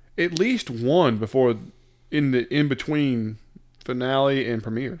 at least one before in between finale and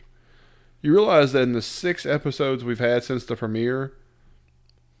premiere. You realize that in the 6 episodes we've had since the premiere,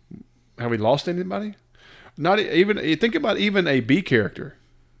 have we lost anybody? Not even. Think about even a B character.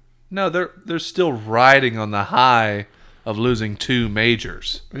 No, they're still riding on the high of losing 2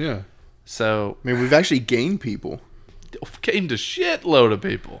 majors. Yeah. So I mean, we've actually gained people. Gained a shitload of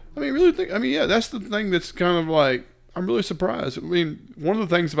people. I mean, really think. I mean, yeah, that's the thing that's kind of like, I'm really surprised. I mean, one of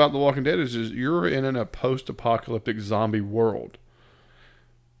the things about The Walking Dead is you're in a post-apocalyptic zombie world.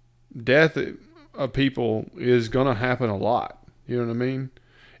 Death of people is going to happen a lot. You know what I mean?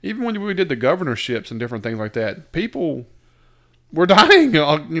 Even when we did the governorships and different things like that, people were dying,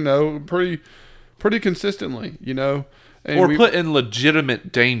 pretty consistently, And or put in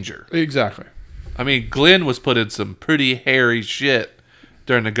legitimate danger. Exactly. I mean, Glenn was put in some pretty hairy shit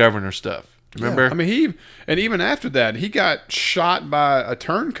during the governor stuff. Remember? Yeah. I mean, even after that, he got shot by a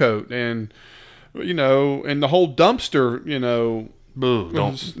turncoat, and and the whole dumpster, Boo,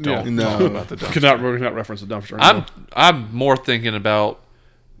 don't talk about the dumpster. Cannot reference the dumpster. I'm more thinking about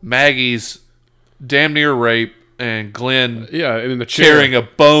Maggie's damn near rape and Glenn and in the tearing a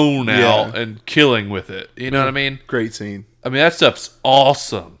bone out and killing with it. You know what I mean? Great scene. I mean, that stuff's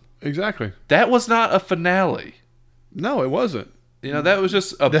awesome. Exactly. That was not a finale. No, it wasn't. That was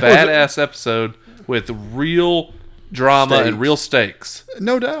just a badass episode with real drama and real stakes.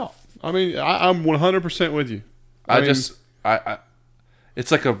 No doubt. I mean, I'm 100% with you.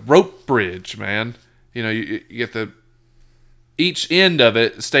 It's like a rope bridge, man. You get each end of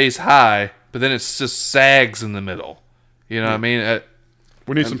it stays high, but then it just sags in the middle. You know what I mean?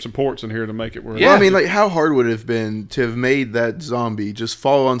 We need some supports in here to make it work. Yeah. Well, I mean, like, how hard would it have been to have made that zombie just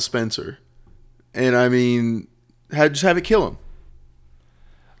fall on Spencer? And, I mean, just have it kill him.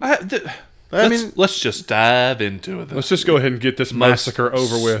 Let's just dive into it. Let's just go ahead and get this massacre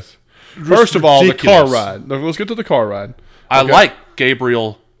over with. First of all, ridiculous. the car ride. Let's get to the car ride. I like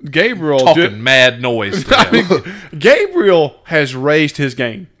Gabriel talking mad noise. Gabriel has raised his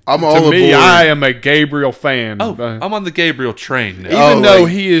game. I'm all to me, aboard. I am a Gabriel fan. Oh, I'm on the Gabriel train now. Even though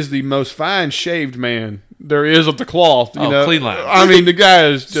he is the most fine-shaved man there is of the cloth. Clean lines. I mean, the guy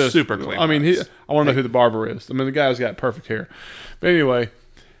is just super clean. I mean, I want to know who the barber is. I mean, the guy's got perfect hair. But anyway,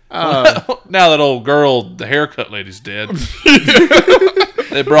 now that old girl, the haircut lady's dead,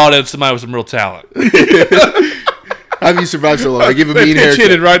 they brought in somebody with some real talent. How have you survived so long? I give a mean haircut.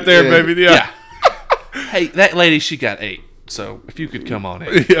 Hit it right there, baby. Yeah. Hey, that lady, she got 8. So if you could come on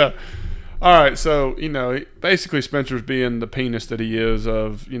in. Yeah. All right. So, basically Spencer's being the penis that he is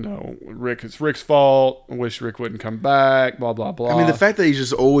of, Rick. It's Rick's fault. I wish Rick wouldn't come back, blah, blah, blah. I mean, the fact that he's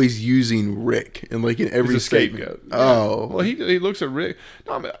just always using Rick in every statement. Scapegoat. Oh. Well, he looks at Rick.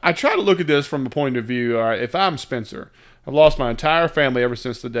 No, I try to look at this from the point of view, all right, if I'm Spencer, I've lost my entire family ever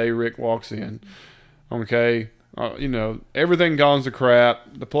since the day Rick walks in. Okay. Everything gone to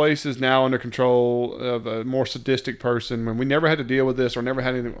crap. The place is now under control of a more sadistic person. When we never had to deal with this or never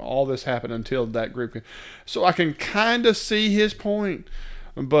had all this happen until that group. So I can kind of see his point,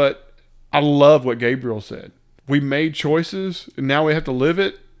 but I love what Gabriel said. We made choices, and now we have to live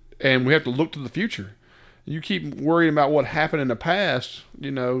it, and we have to look to the future. You keep worrying about what happened in the past,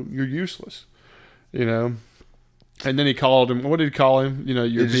 you're useless. And then he called him. What did he call him?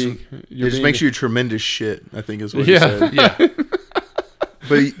 It just makes you a tremendous shit, I think is what he said. Yeah.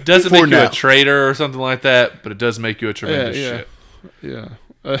 But it doesn't make you a traitor or something like that, but it does make you a tremendous shit. Yeah.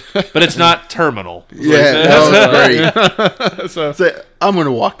 But it's not terminal. Yeah, that was great. So I'm going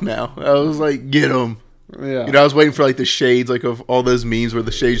to walk now. I was like, get him. Yeah. I was waiting for the shades, of all those memes where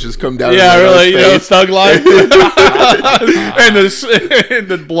the shades just come down. Yeah, really. Thug life. and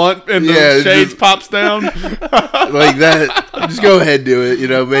the blunt and the shades pops down. Like that. Just go ahead and do it.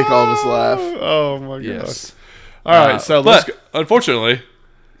 Make all of us laugh. Oh my gosh. Yes. All right. So let's go. Unfortunately,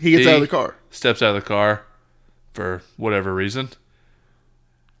 he gets out of the car. Steps out of the car for whatever reason.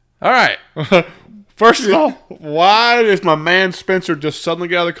 All right. First of all, why is my man Spencer just suddenly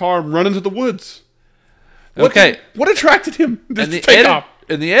get out of the car and run into the woods? What attracted him to take off?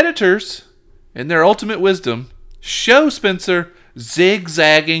 And the editors, in their ultimate wisdom, show Spencer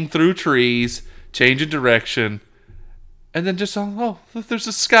zigzagging through trees, changing direction, and then just, there's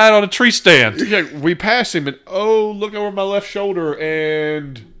this guy on a tree stand. Yeah, we pass him, and look over my left shoulder,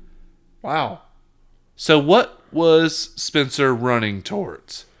 and wow. So what was Spencer running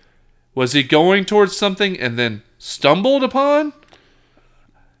towards? Was he going towards something and then stumbled upon?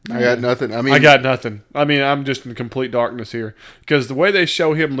 I got nothing. I got nothing. I'm just in complete darkness here. Because the way they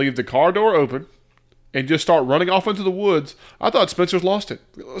show him leave the car door open, and just start running off into the woods, I thought Spencer's lost it.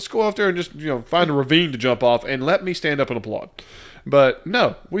 Let's go out there and just find a ravine to jump off and let me stand up and applaud. But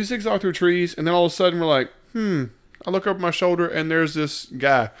no, we zigzag through trees, and then all of a sudden we're like, I look over my shoulder, and there's this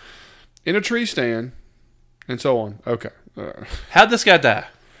guy in a tree stand, and so on. Okay. How'd this guy die?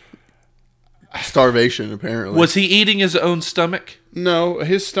 Starvation, apparently. Was he eating his own stomach? No,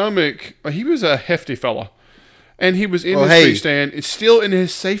 his stomach, he was a hefty fella. And he was in his tree stand. It's still in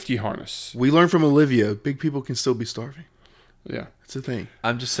his safety harness. We learned from Olivia, big people can still be starving. Yeah. It's a thing.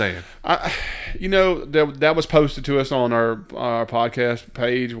 I'm just saying. That was posted to us on our podcast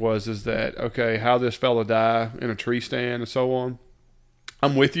page is that, okay, how this fella die in a tree stand and so on.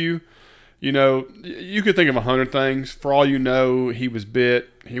 I'm with you. You could think of 100 things. For all you know, he was bit.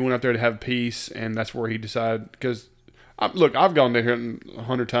 He went out there to have peace, and that's where he decided. Because, look, I've gone there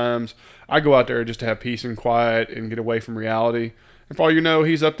 100 times. I go out there just to have peace and quiet and get away from reality. And for all you know,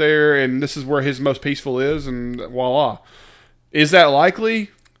 he's up there, and this is where his most peaceful is, and voila. Is that likely?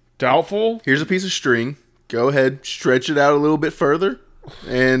 Doubtful. Here's a piece of string. Go ahead, stretch it out a little bit further,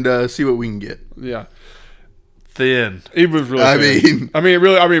 and see what we can get. Yeah. Thin. It was really thin. I'm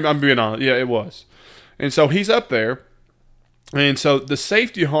being honest. Yeah, it was. And so he's up there, and so the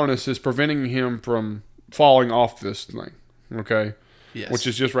safety harness is preventing him from falling off this thing. Okay. Yes. Which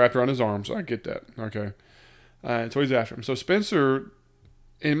is just wrapped around his arms. I get that. Okay. So he's after him. So Spencer,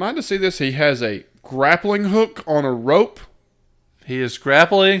 in mind to see this, he has a grappling hook on a rope. He is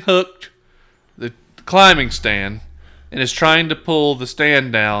grappling hooked the climbing stand and is trying to pull the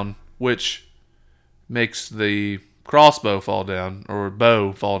stand down, which makes the crossbow fall down, or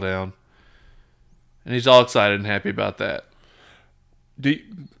bow fall down. And he's all excited and happy about that. Do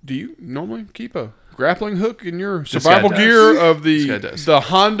you normally keep a grappling hook in your survival gear of the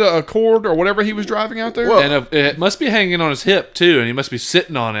Honda Accord or whatever he was driving out there? Well, and it must be hanging on his hip too, and he must be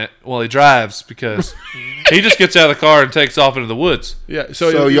sitting on it while he drives, because he just gets out of the car and takes off into the woods. Yeah,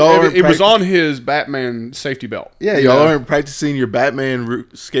 so it was on his Batman safety belt. Yeah, y'all aren't practicing your Batman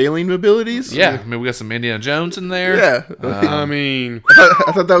scaling abilities? Yeah, I mean, we got some Indiana Jones in there. Yeah.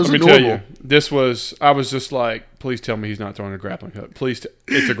 I thought that was normal. Tell you, I was just like, please tell me he's not throwing a grappling hook. Please,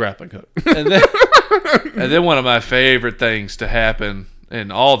 it's a grappling hook. And then one of my favorite things to happen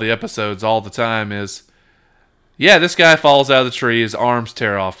in all the episodes all the time is, this guy falls out of the tree, his arms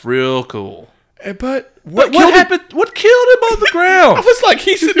tear off. Real cool. But what happened? What killed him on the ground? I was like,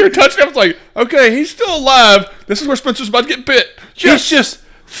 he's sitting there touching. I was like, okay, he's still alive. This is where Spencer's about to get bit. He's just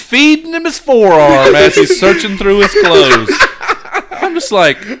feeding him his forearm as he's searching through his clothes. I'm just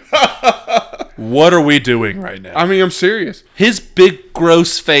like, what are we doing right now? I mean, I'm serious. His big,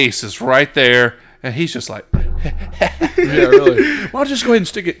 gross face is right there, and he's just like... Yeah, really. Why don't you just go ahead and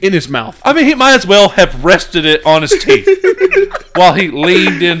stick it in his mouth? I mean, he might as well have rested it on his teeth while he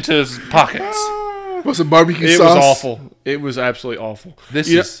leaned into his pockets. What's some barbecue sauce? It was awful. It was absolutely awful. This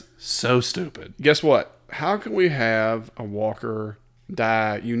is so stupid. Guess what? How can we have a walker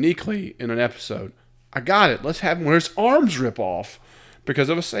die uniquely in an episode? I got it. Let's have him where his arms rip off because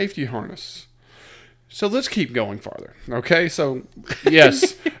of a safety harness. So let's keep going farther. Okay, so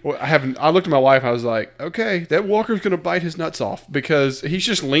yes, I looked at my wife. I was like, okay, that walker's gonna bite his nuts off because he's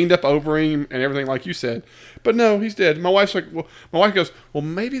just leaned up over him and everything, like you said. But no, he's dead. My wife goes, well,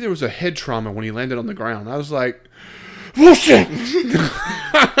 maybe there was a head trauma when he landed on the ground. I was like, bullshit.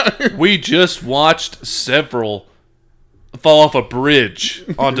 We just watched several fall off a bridge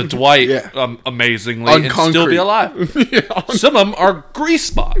onto Dwight, amazingly, on and concrete. still be alive. Some of them are grease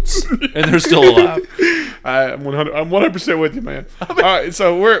spots, and they're still alive. I'm 100% with you, man. All right,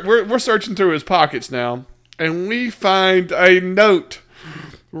 so we're searching through his pockets now, and we find a note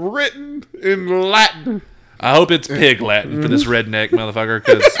written in Latin. I hope it's pig Latin for this redneck motherfucker,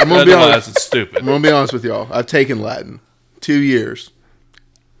 because otherwise it's stupid. I'm going to be honest with y'all. I've taken Latin 2 years.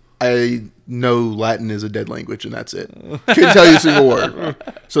 I know Latin is a dead language, and that's it. Can't tell you a single word.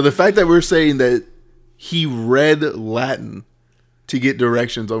 So the fact that we're saying that he read Latin to get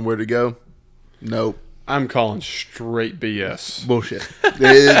directions on where to go, nope. I'm calling straight BS. Bullshit.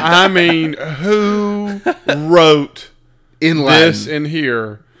 I mean, who wrote in Latin this in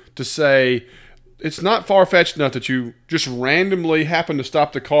here to say... It's not far-fetched enough that you just randomly happen to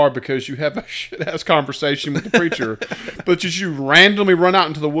stop the car because you have a shit-ass conversation with the preacher, but just you randomly run out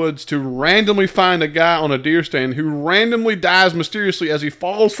into the woods to randomly find a guy on a deer stand who randomly dies mysteriously as he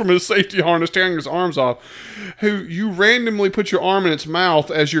falls from his safety harness, tearing his arms off, who you randomly put your arm in its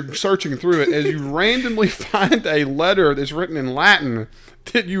mouth as you're searching through it, as you randomly find a letter that's written in Latin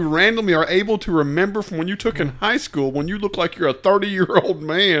that you randomly are able to remember from when you took in high school when you look like you're a 30-year-old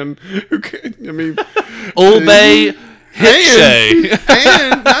man who can, I mean... Obey Hitche.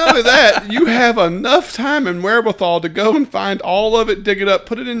 And not only that, you have enough time and wherewithal to go and find all of it, dig it up,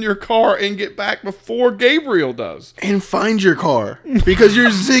 put it in your car, and get back before Gabriel does. And find your car because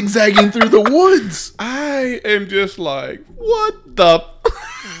you're zigzagging through the woods. I am just like, what the?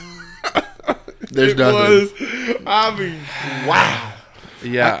 There's nothing. I mean, wow.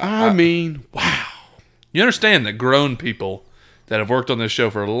 Yeah. I mean, wow. You understand that grown people that have worked on this show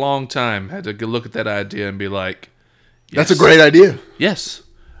for a long time had to look at that idea and be like, yes, that's a great idea. Yes.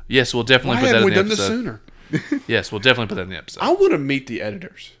 Yes, we'll definitely Why put that haven't in we the done episode. this sooner? Yes, we'll definitely put that in the episode. I want to meet the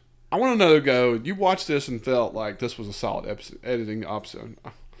editors. I want to know, go, you watched this and felt like this was a solid editing episode.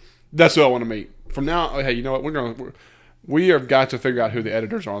 That's who I want to meet. From now, hey, you know what? We have got to figure out who the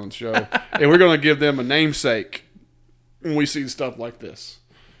editors are on the show, and we're going to give them a namesake when we see stuff like this.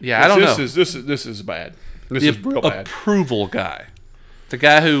 Yeah, I don't know. This is bad. This is real bad. Approval guy. The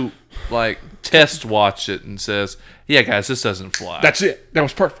guy who, like, test watch it and says, yeah, guys, this doesn't fly. That's it. That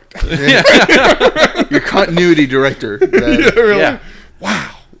was perfect. Your continuity director. Really? Yeah.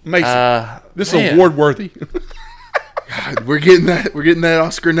 Wow. Amazing. This is award worthy. God, we're getting that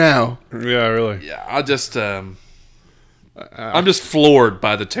Oscar now. Yeah, really. Yeah, I'm just floored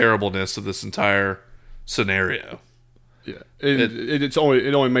by the terribleness of this entire scenario. Yeah. It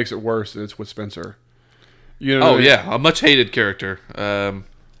only makes it worse. It's with Spencer. You know Oh, what I mean? yeah, a much hated character.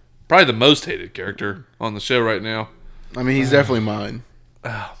 Probably the most hated character on the show right now. I mean, he's definitely mine.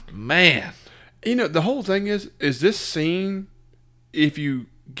 Oh, man. You know, the whole thing is this scene, if you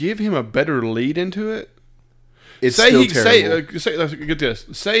give him a better lead into it, It's still terrible. let's get this.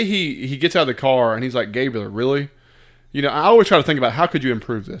 Say he gets out of the car and he's like, Gabriel, really? You know, I always try to think about how could you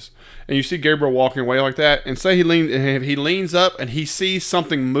improve this. And you see Gabriel walking away like that, and say he leans up and he sees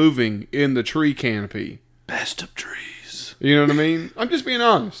something moving in the tree canopy. Best of trees. You know what I mean? I'm just being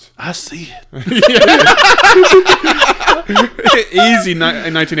honest. I see it. Easy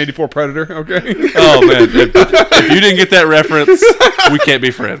 1984 Predator, okay? Oh, man. If you didn't get that reference, we can't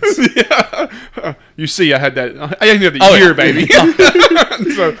be friends. Yeah. You see, I didn't have the year, baby.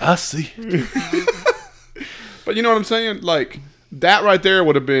 So, I see it. but you know what I'm saying? Like, that right there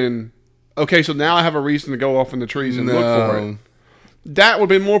would have been, okay, so now I have a reason to go off in the trees and look for it. That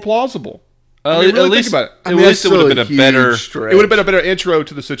would have been more plausible. Really at least, think about it. At least it would have been a better... stretch. It would have been a better intro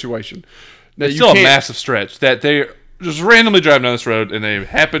to the situation. Now, It's still a massive stretch that they just randomly drive down this road and they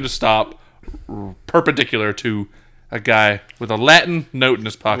happen to stop perpendicular to a guy with a Latin note in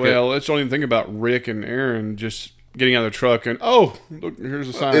his pocket. Well, let's don't even think about Rick and Aaron just getting out of the truck and, oh, look, here's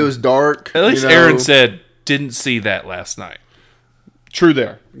a sign. It was dark. At least Aaron said, didn't see that last night. True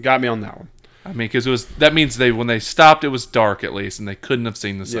there. Got me on that one. I mean, because that means when they stopped, it was dark at least, and they couldn't have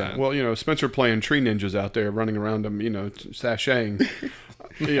seen the sign. Yeah, well, you know, Spencer playing tree ninjas out there, running around them, you know, sashaying.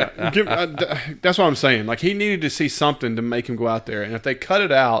 That's what I'm saying. Like, he needed to see something to make him go out there, and if they cut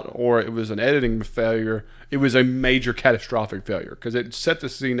it out or it was an editing failure, it was a major catastrophic failure because it set the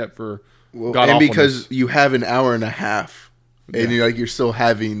scene up for and because you have an hour and a half. And you're still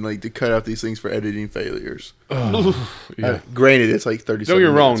having to cut out these things for editing failures. Granted, it's like 37. Don't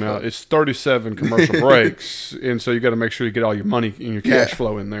get me wrong. Now it's 37 commercial breaks, and so you got to make sure you get all your money and your cash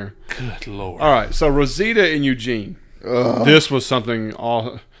flow in there. Good Lord! All right, so Rosita and Eugene. This was something.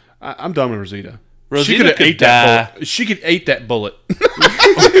 I'm done with Rosita. Rosita She could have could ate die. that bullet. She could ate that bullet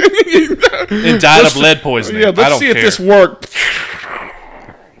and died of lead poisoning. Yeah, I let's don't see if care. this worked.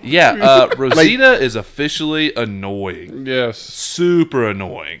 Yeah, Rosita is officially annoying. Yes. Super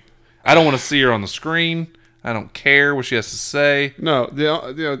annoying. I don't want to see her on the screen. I don't care what she has to say. No, the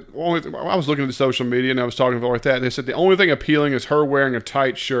only I was looking at the social media and I was talking about like that. And they said the only thing appealing is her wearing a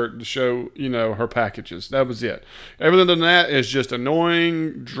tight shirt to show, her packages. That was it. Everything than that is just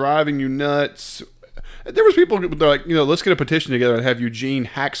annoying, driving you nuts. There was people that were like, let's get a petition together and have Eugene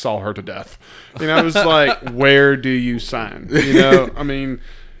hacksaw her to death. It was like, where do you sign? I mean,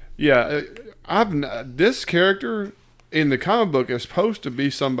 yeah, this character in the comic book is supposed to be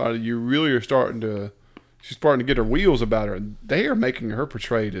somebody you really are she's starting to get her wheels about her. They are making her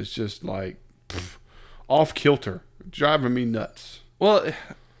portrayed as just like off kilter, driving me nuts. Well,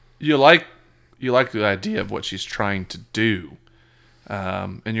 you like the idea of what she's trying to do,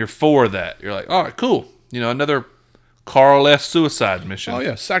 and you're for that. You're like, all right, cool. Another Carl-esque suicide mission. Oh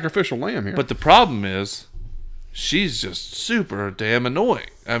yeah, sacrificial lamb here. But the problem is, she's just super damn annoying.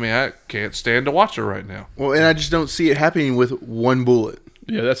 I mean, I can't stand to watch her right now. Well, and I just don't see it happening with one bullet.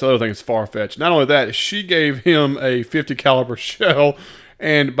 Yeah, that's the other thing. It's far-fetched. Not only that, she gave him a 50 caliber shell,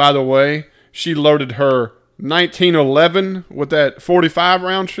 and by the way, she loaded her 1911 with that 45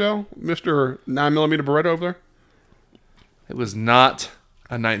 round shell, Mr. 9mm Beretta over there. It was not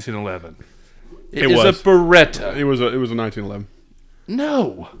a 1911. It is was a Beretta. It was a 1911.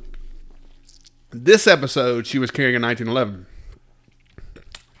 No. This episode, she was carrying a 1911.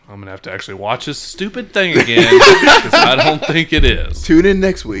 I'm going to have to actually watch this stupid thing again because I don't think it is. Tune in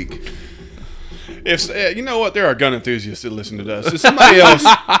next week. If you know what, there are gun enthusiasts that listen to us. If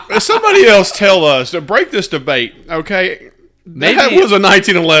somebody else tell us to break this debate, okay? Maybe that was a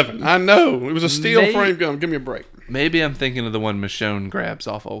 1911. I know it was a steel frame gun. Give me a break. Maybe I'm thinking of the one Michonne grabs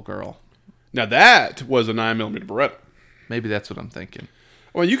off old girl. Now that was a 9mm Beretta. Maybe that's what I'm thinking.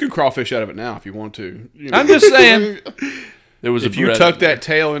 Well, you can crawfish out of it now if you want to. You know. I'm just saying. There was if you tuck that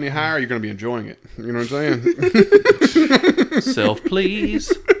tail any higher, you're going to be enjoying it. You know what I'm saying? Self,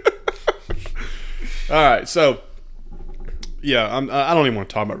 please. All right, so yeah, I don't even want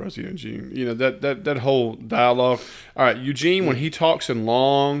to talk about Rosie and Eugene. You know that whole dialogue. All right, Eugene when he talks in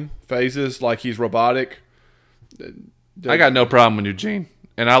long phases like he's robotic. I got no problem with Eugene,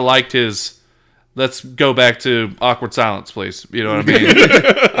 and I liked his. Let's go back to awkward silence, please. You know what I mean?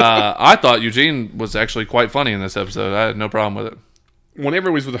 I thought Eugene was actually quite funny in this episode. I had no problem with it. Whenever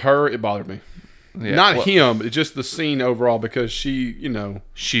it was with her, it bothered me. Yeah, Not him, it's just the scene overall because she,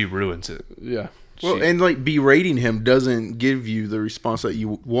 she ruins it. Yeah. Well, and like berating him doesn't give you the response that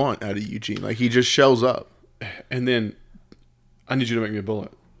you want out of Eugene. Like he just shells up. And then I need you to make me a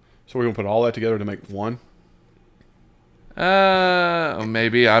bullet. So we're gonna put all that together to make one.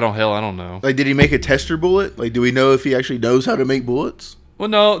 Maybe I don't know. Like, did he make a tester bullet? Like, do we know if he actually knows how to make bullets? Well,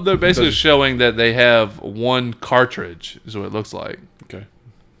 no. They're basically showing that they have one cartridge. Is what it looks like. Okay.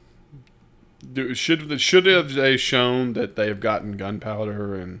 Should have they shown that they have gotten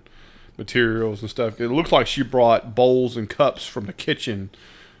gunpowder and materials and stuff? It looks like she brought bowls and cups from the kitchen,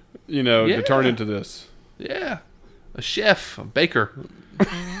 to turn into this. Yeah, a chef, a baker.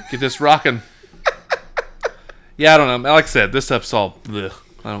 Get this rocking. Yeah, I don't know. Like I said, this stuff's all bleh.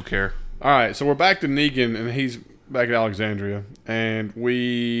 I don't care. All right, so we're back to Negan, and he's back at Alexandria, and give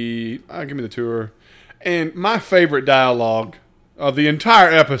me the tour. And my favorite dialogue of the entire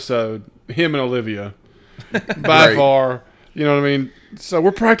episode, him and Olivia, by far. You know what I mean? So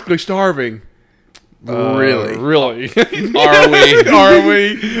we're practically starving. Really? Really? Are we? Are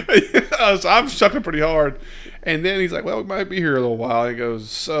we? So I'm sucking pretty hard. And then he's like, well, we might be here a little while. And he goes,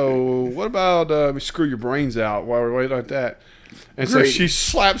 so what about we screw your brains out while we're waiting like that? And so she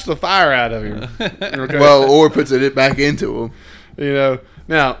slaps the fire out of him. Okay? Well, or puts it back into him.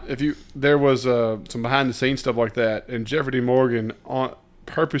 Now, there was some behind the scenes stuff like that, and Jeffrey D. Morgan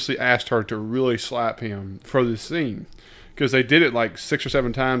purposely asked her to really slap him for this scene because they did it like 6 or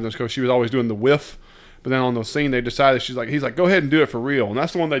 7 times because she was always doing the whiff. But then on the scene, they decided he's like, go ahead and do it for real, and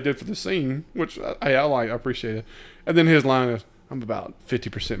that's the one they did for the scene, which I appreciate it. And then his line is, "I'm about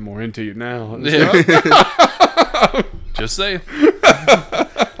 50% more into you now." Yeah. Just saying.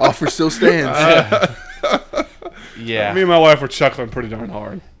 Offer still stands. Yeah. Me and my wife were chuckling pretty darn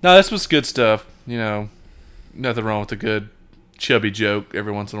hard. No, this was good stuff. Nothing wrong with a good chubby joke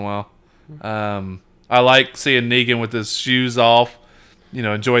every once in a while. I like seeing Negan with his shoes off,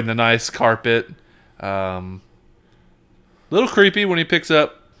 enjoying the nice carpet. Little creepy when he picks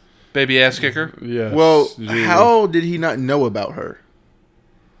up baby ass kicker. Yeah. Well, how did he not know about her?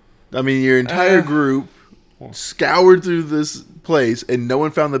 I mean, your entire group scoured through this place and no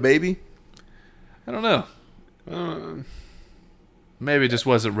one found the baby? I don't know. Maybe it just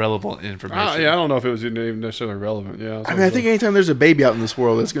wasn't relevant information. I don't know if it was even necessarily relevant. Yeah. I think anytime there's a baby out in this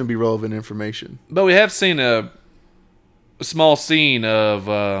world, that's going to be relevant information. But we have seen a small scene of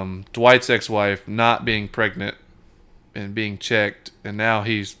Dwight's ex-wife not being pregnant and being checked, and now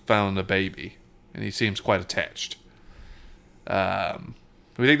he's found a baby, and he seems quite attached. Do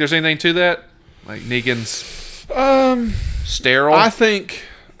we think there's anything to that? Like Negan's sterile? I think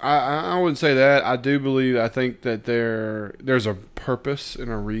I wouldn't say that. I think that there's a purpose and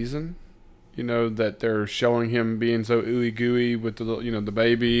a reason. That they're showing him being so ooey gooey with the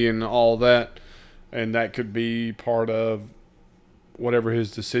baby and all that. And that could be part of whatever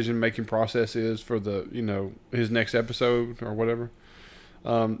his decision-making process is for his next episode or whatever.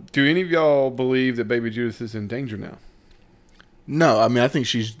 Do any of y'all believe that baby Judith is in danger now? No, I think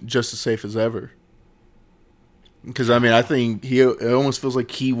she's just as safe as ever. Because, I think it almost feels like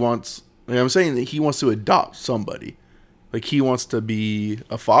he wants... I'm saying that he wants to adopt somebody. Like, he wants to be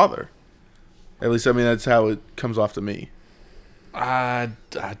a father. At least, that's how it comes off to me. I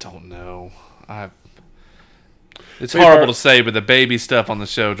don't know. It's horrible to say, but the baby stuff on the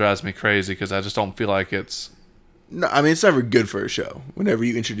show drives me crazy because I just don't feel like it's... No, it's never good for a show whenever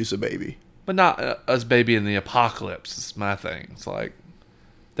you introduce a baby. But not us baby in the apocalypse is my thing. It's like,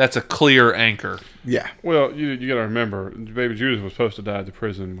 that's a clear anchor. Yeah. Well, you got to remember, baby Judith was supposed to die at the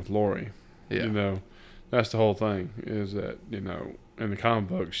prison with Lori. Yeah. That's the whole thing, is that, in the comic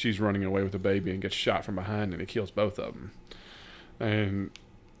book, she's running away with the baby and gets shot from behind, and it kills both of them. And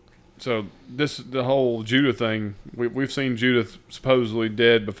so the whole Judith thing, we've seen Judith supposedly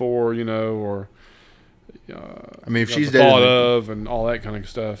dead before, or I mean, if she's thought dead, of and all that kind of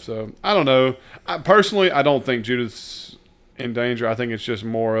stuff. So I don't know. Personally, I don't think Judith's in danger. I think it's just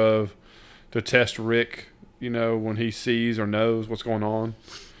more of to test Rick, when he sees or knows what's going on.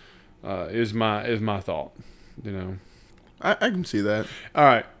 Is my thought. I can see that. All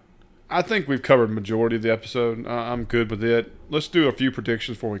right. I think we've covered the majority of the episode. I'm good with it. Let's do a few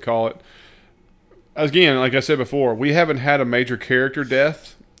predictions before we call it. Again, like I said before, we haven't had a major character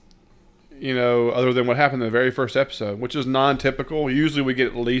death, other than what happened in the very first episode, which is non-typical. Usually we get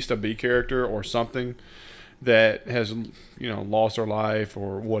at least a B character or something that has, lost their life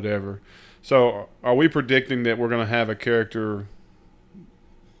or whatever. So are we predicting that we're going to have a character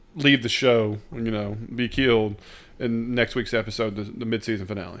leave the show, be killed in next week's episode, the mid-season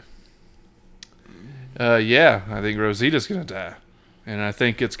finale? Yeah, I think Rosita's going to die. And I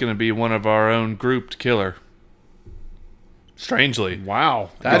think it's going to be one of our own group to kill her. Strangely.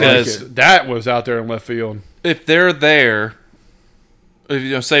 Wow. That was out there in left field. If they're there,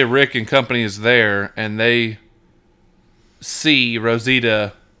 if say Rick and company is there, and they see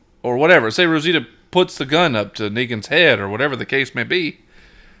Rosita, or whatever, say Rosita puts the gun up to Negan's head, or whatever the case may be,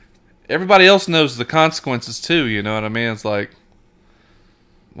 everybody else knows the consequences too, you know what I mean? It's like,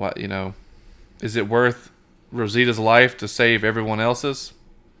 what, is it worth Rosita's life to save everyone else's?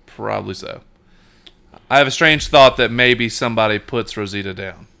 Probably so. I have a strange thought that maybe somebody puts Rosita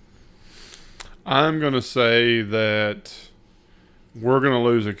down. I'm going to say that we're going to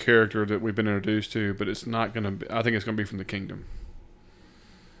lose a character that we've been introduced to, but it's not going to be, I think it's going to be from the Kingdom.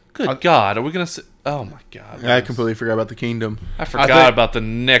 Good God, are we going to oh my God. I completely forgot about the Kingdom. I forgot about the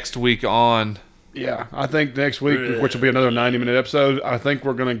next week on. Yeah, I think next week, which will be another 90-minute episode, I think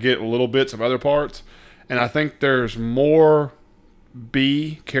we're going to get little bits of other parts. And I think there's more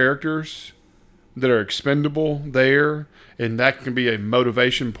B characters that are expendable there. And that can be a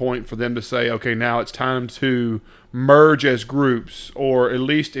motivation point for them to say, okay, now it's time to merge as groups, or at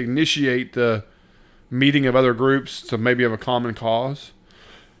least initiate the meeting of other groups to maybe have a common cause.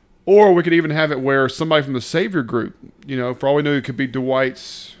 Or we could even have it where somebody from the Savior group, for all we know, it could be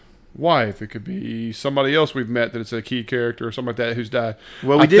Dwight's wife. It could be somebody else we've met that it's a key character or something like that who's died.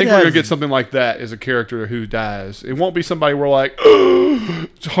 Well, I think we're going to get something like that as a character who dies. It won't be somebody we're like,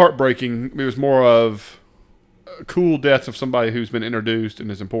 it's heartbreaking. It was more of a cool death of somebody who's been introduced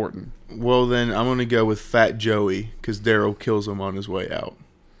and is important. Well, then I'm going to go with Fat Joey because Daryl kills him on his way out.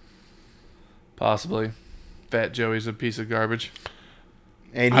 Possibly. Fat Joey's a piece of garbage.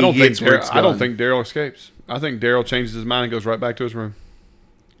 And I don't think Daryl escapes. I think Daryl changes his mind and goes right back to his room.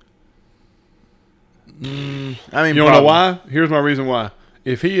 You know why? Here's my reason why.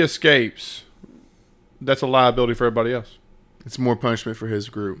 If he escapes, that's a liability for everybody else. It's more punishment for his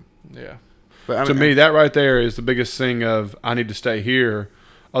group. Yeah. But to me, that right there is the biggest thing of, I need to stay here,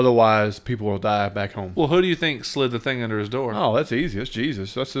 otherwise people will die back home. Well, who do you think slid the thing under his door? Oh, that's easy. That's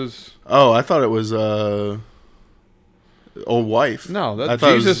Jesus. That's his... Oh, I thought it was old wife. No,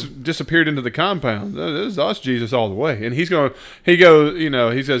 Jesus disappeared into the compound. This is us, Jesus, all the way. And he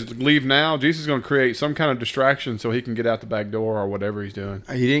says, leave now. Jesus is going to create some kind of distraction so he can get out the back door or whatever he's doing.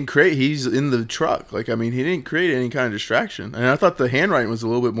 He's in the truck. He didn't create any kind of distraction. And I thought the handwriting was a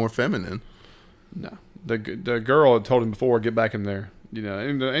little bit more feminine. No. The girl had told him before, get back in there.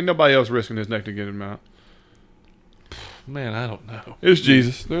 Ain't nobody else risking his neck to get him out. Man, I don't know. It's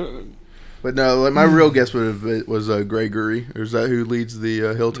Jesus. But no, my real guess was Gregory. Or is that who leads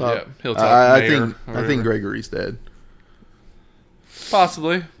the Hilltop? Yeah, Hilltop. I think Gregory's dead.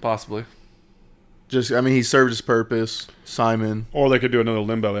 Possibly. He served his purpose. Simon. Or they could do another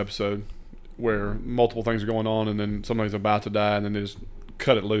Limbo episode where multiple things are going on, and then somebody's about to die, and then they just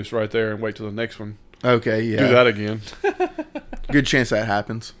cut it loose right there and wait till the next one. Okay, yeah. Do that again. Good chance that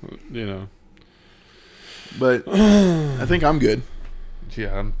happens. But I think I'm good.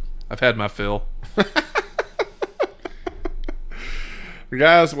 Yeah, I've had my fill.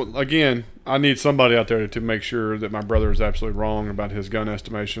 Guys, again, I need somebody out there to make sure that my brother is absolutely wrong about his gun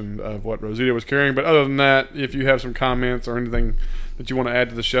estimation of what Rosita was carrying. But other than that, if you have some comments or anything that you want to add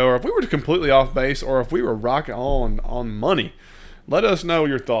to the show, or if we were completely off base, or if we were rocking on money, let us know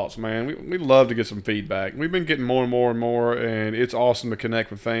your thoughts, man. We love to get some feedback. We've been getting more and more and more, and it's awesome to connect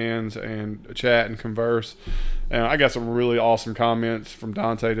with fans and chat and converse. And I got some really awesome comments from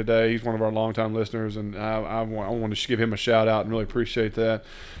Dante today. He's one of our longtime listeners, and I want to give him a shout out and really appreciate that.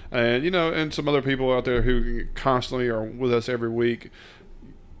 And and some other people out there who constantly are with us every week.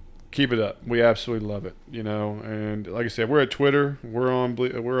 keep it up. We absolutely love it, you know. And like I said, we're at Twitter. We're on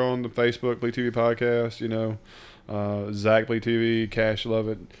the Facebook Bleed TV podcast. You know, Zach Bleed TV, Cash Love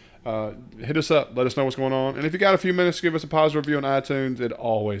It. Hit us up. Let us know what's going on. And if you got a few minutes, give us a positive review on iTunes. It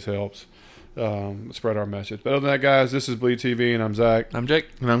always helps spread our message. But other than that, guys, this is Bleed TV, and I'm Zach. I'm Jake.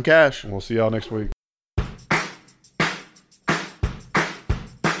 And I'm Cash. And we'll see y'all next week.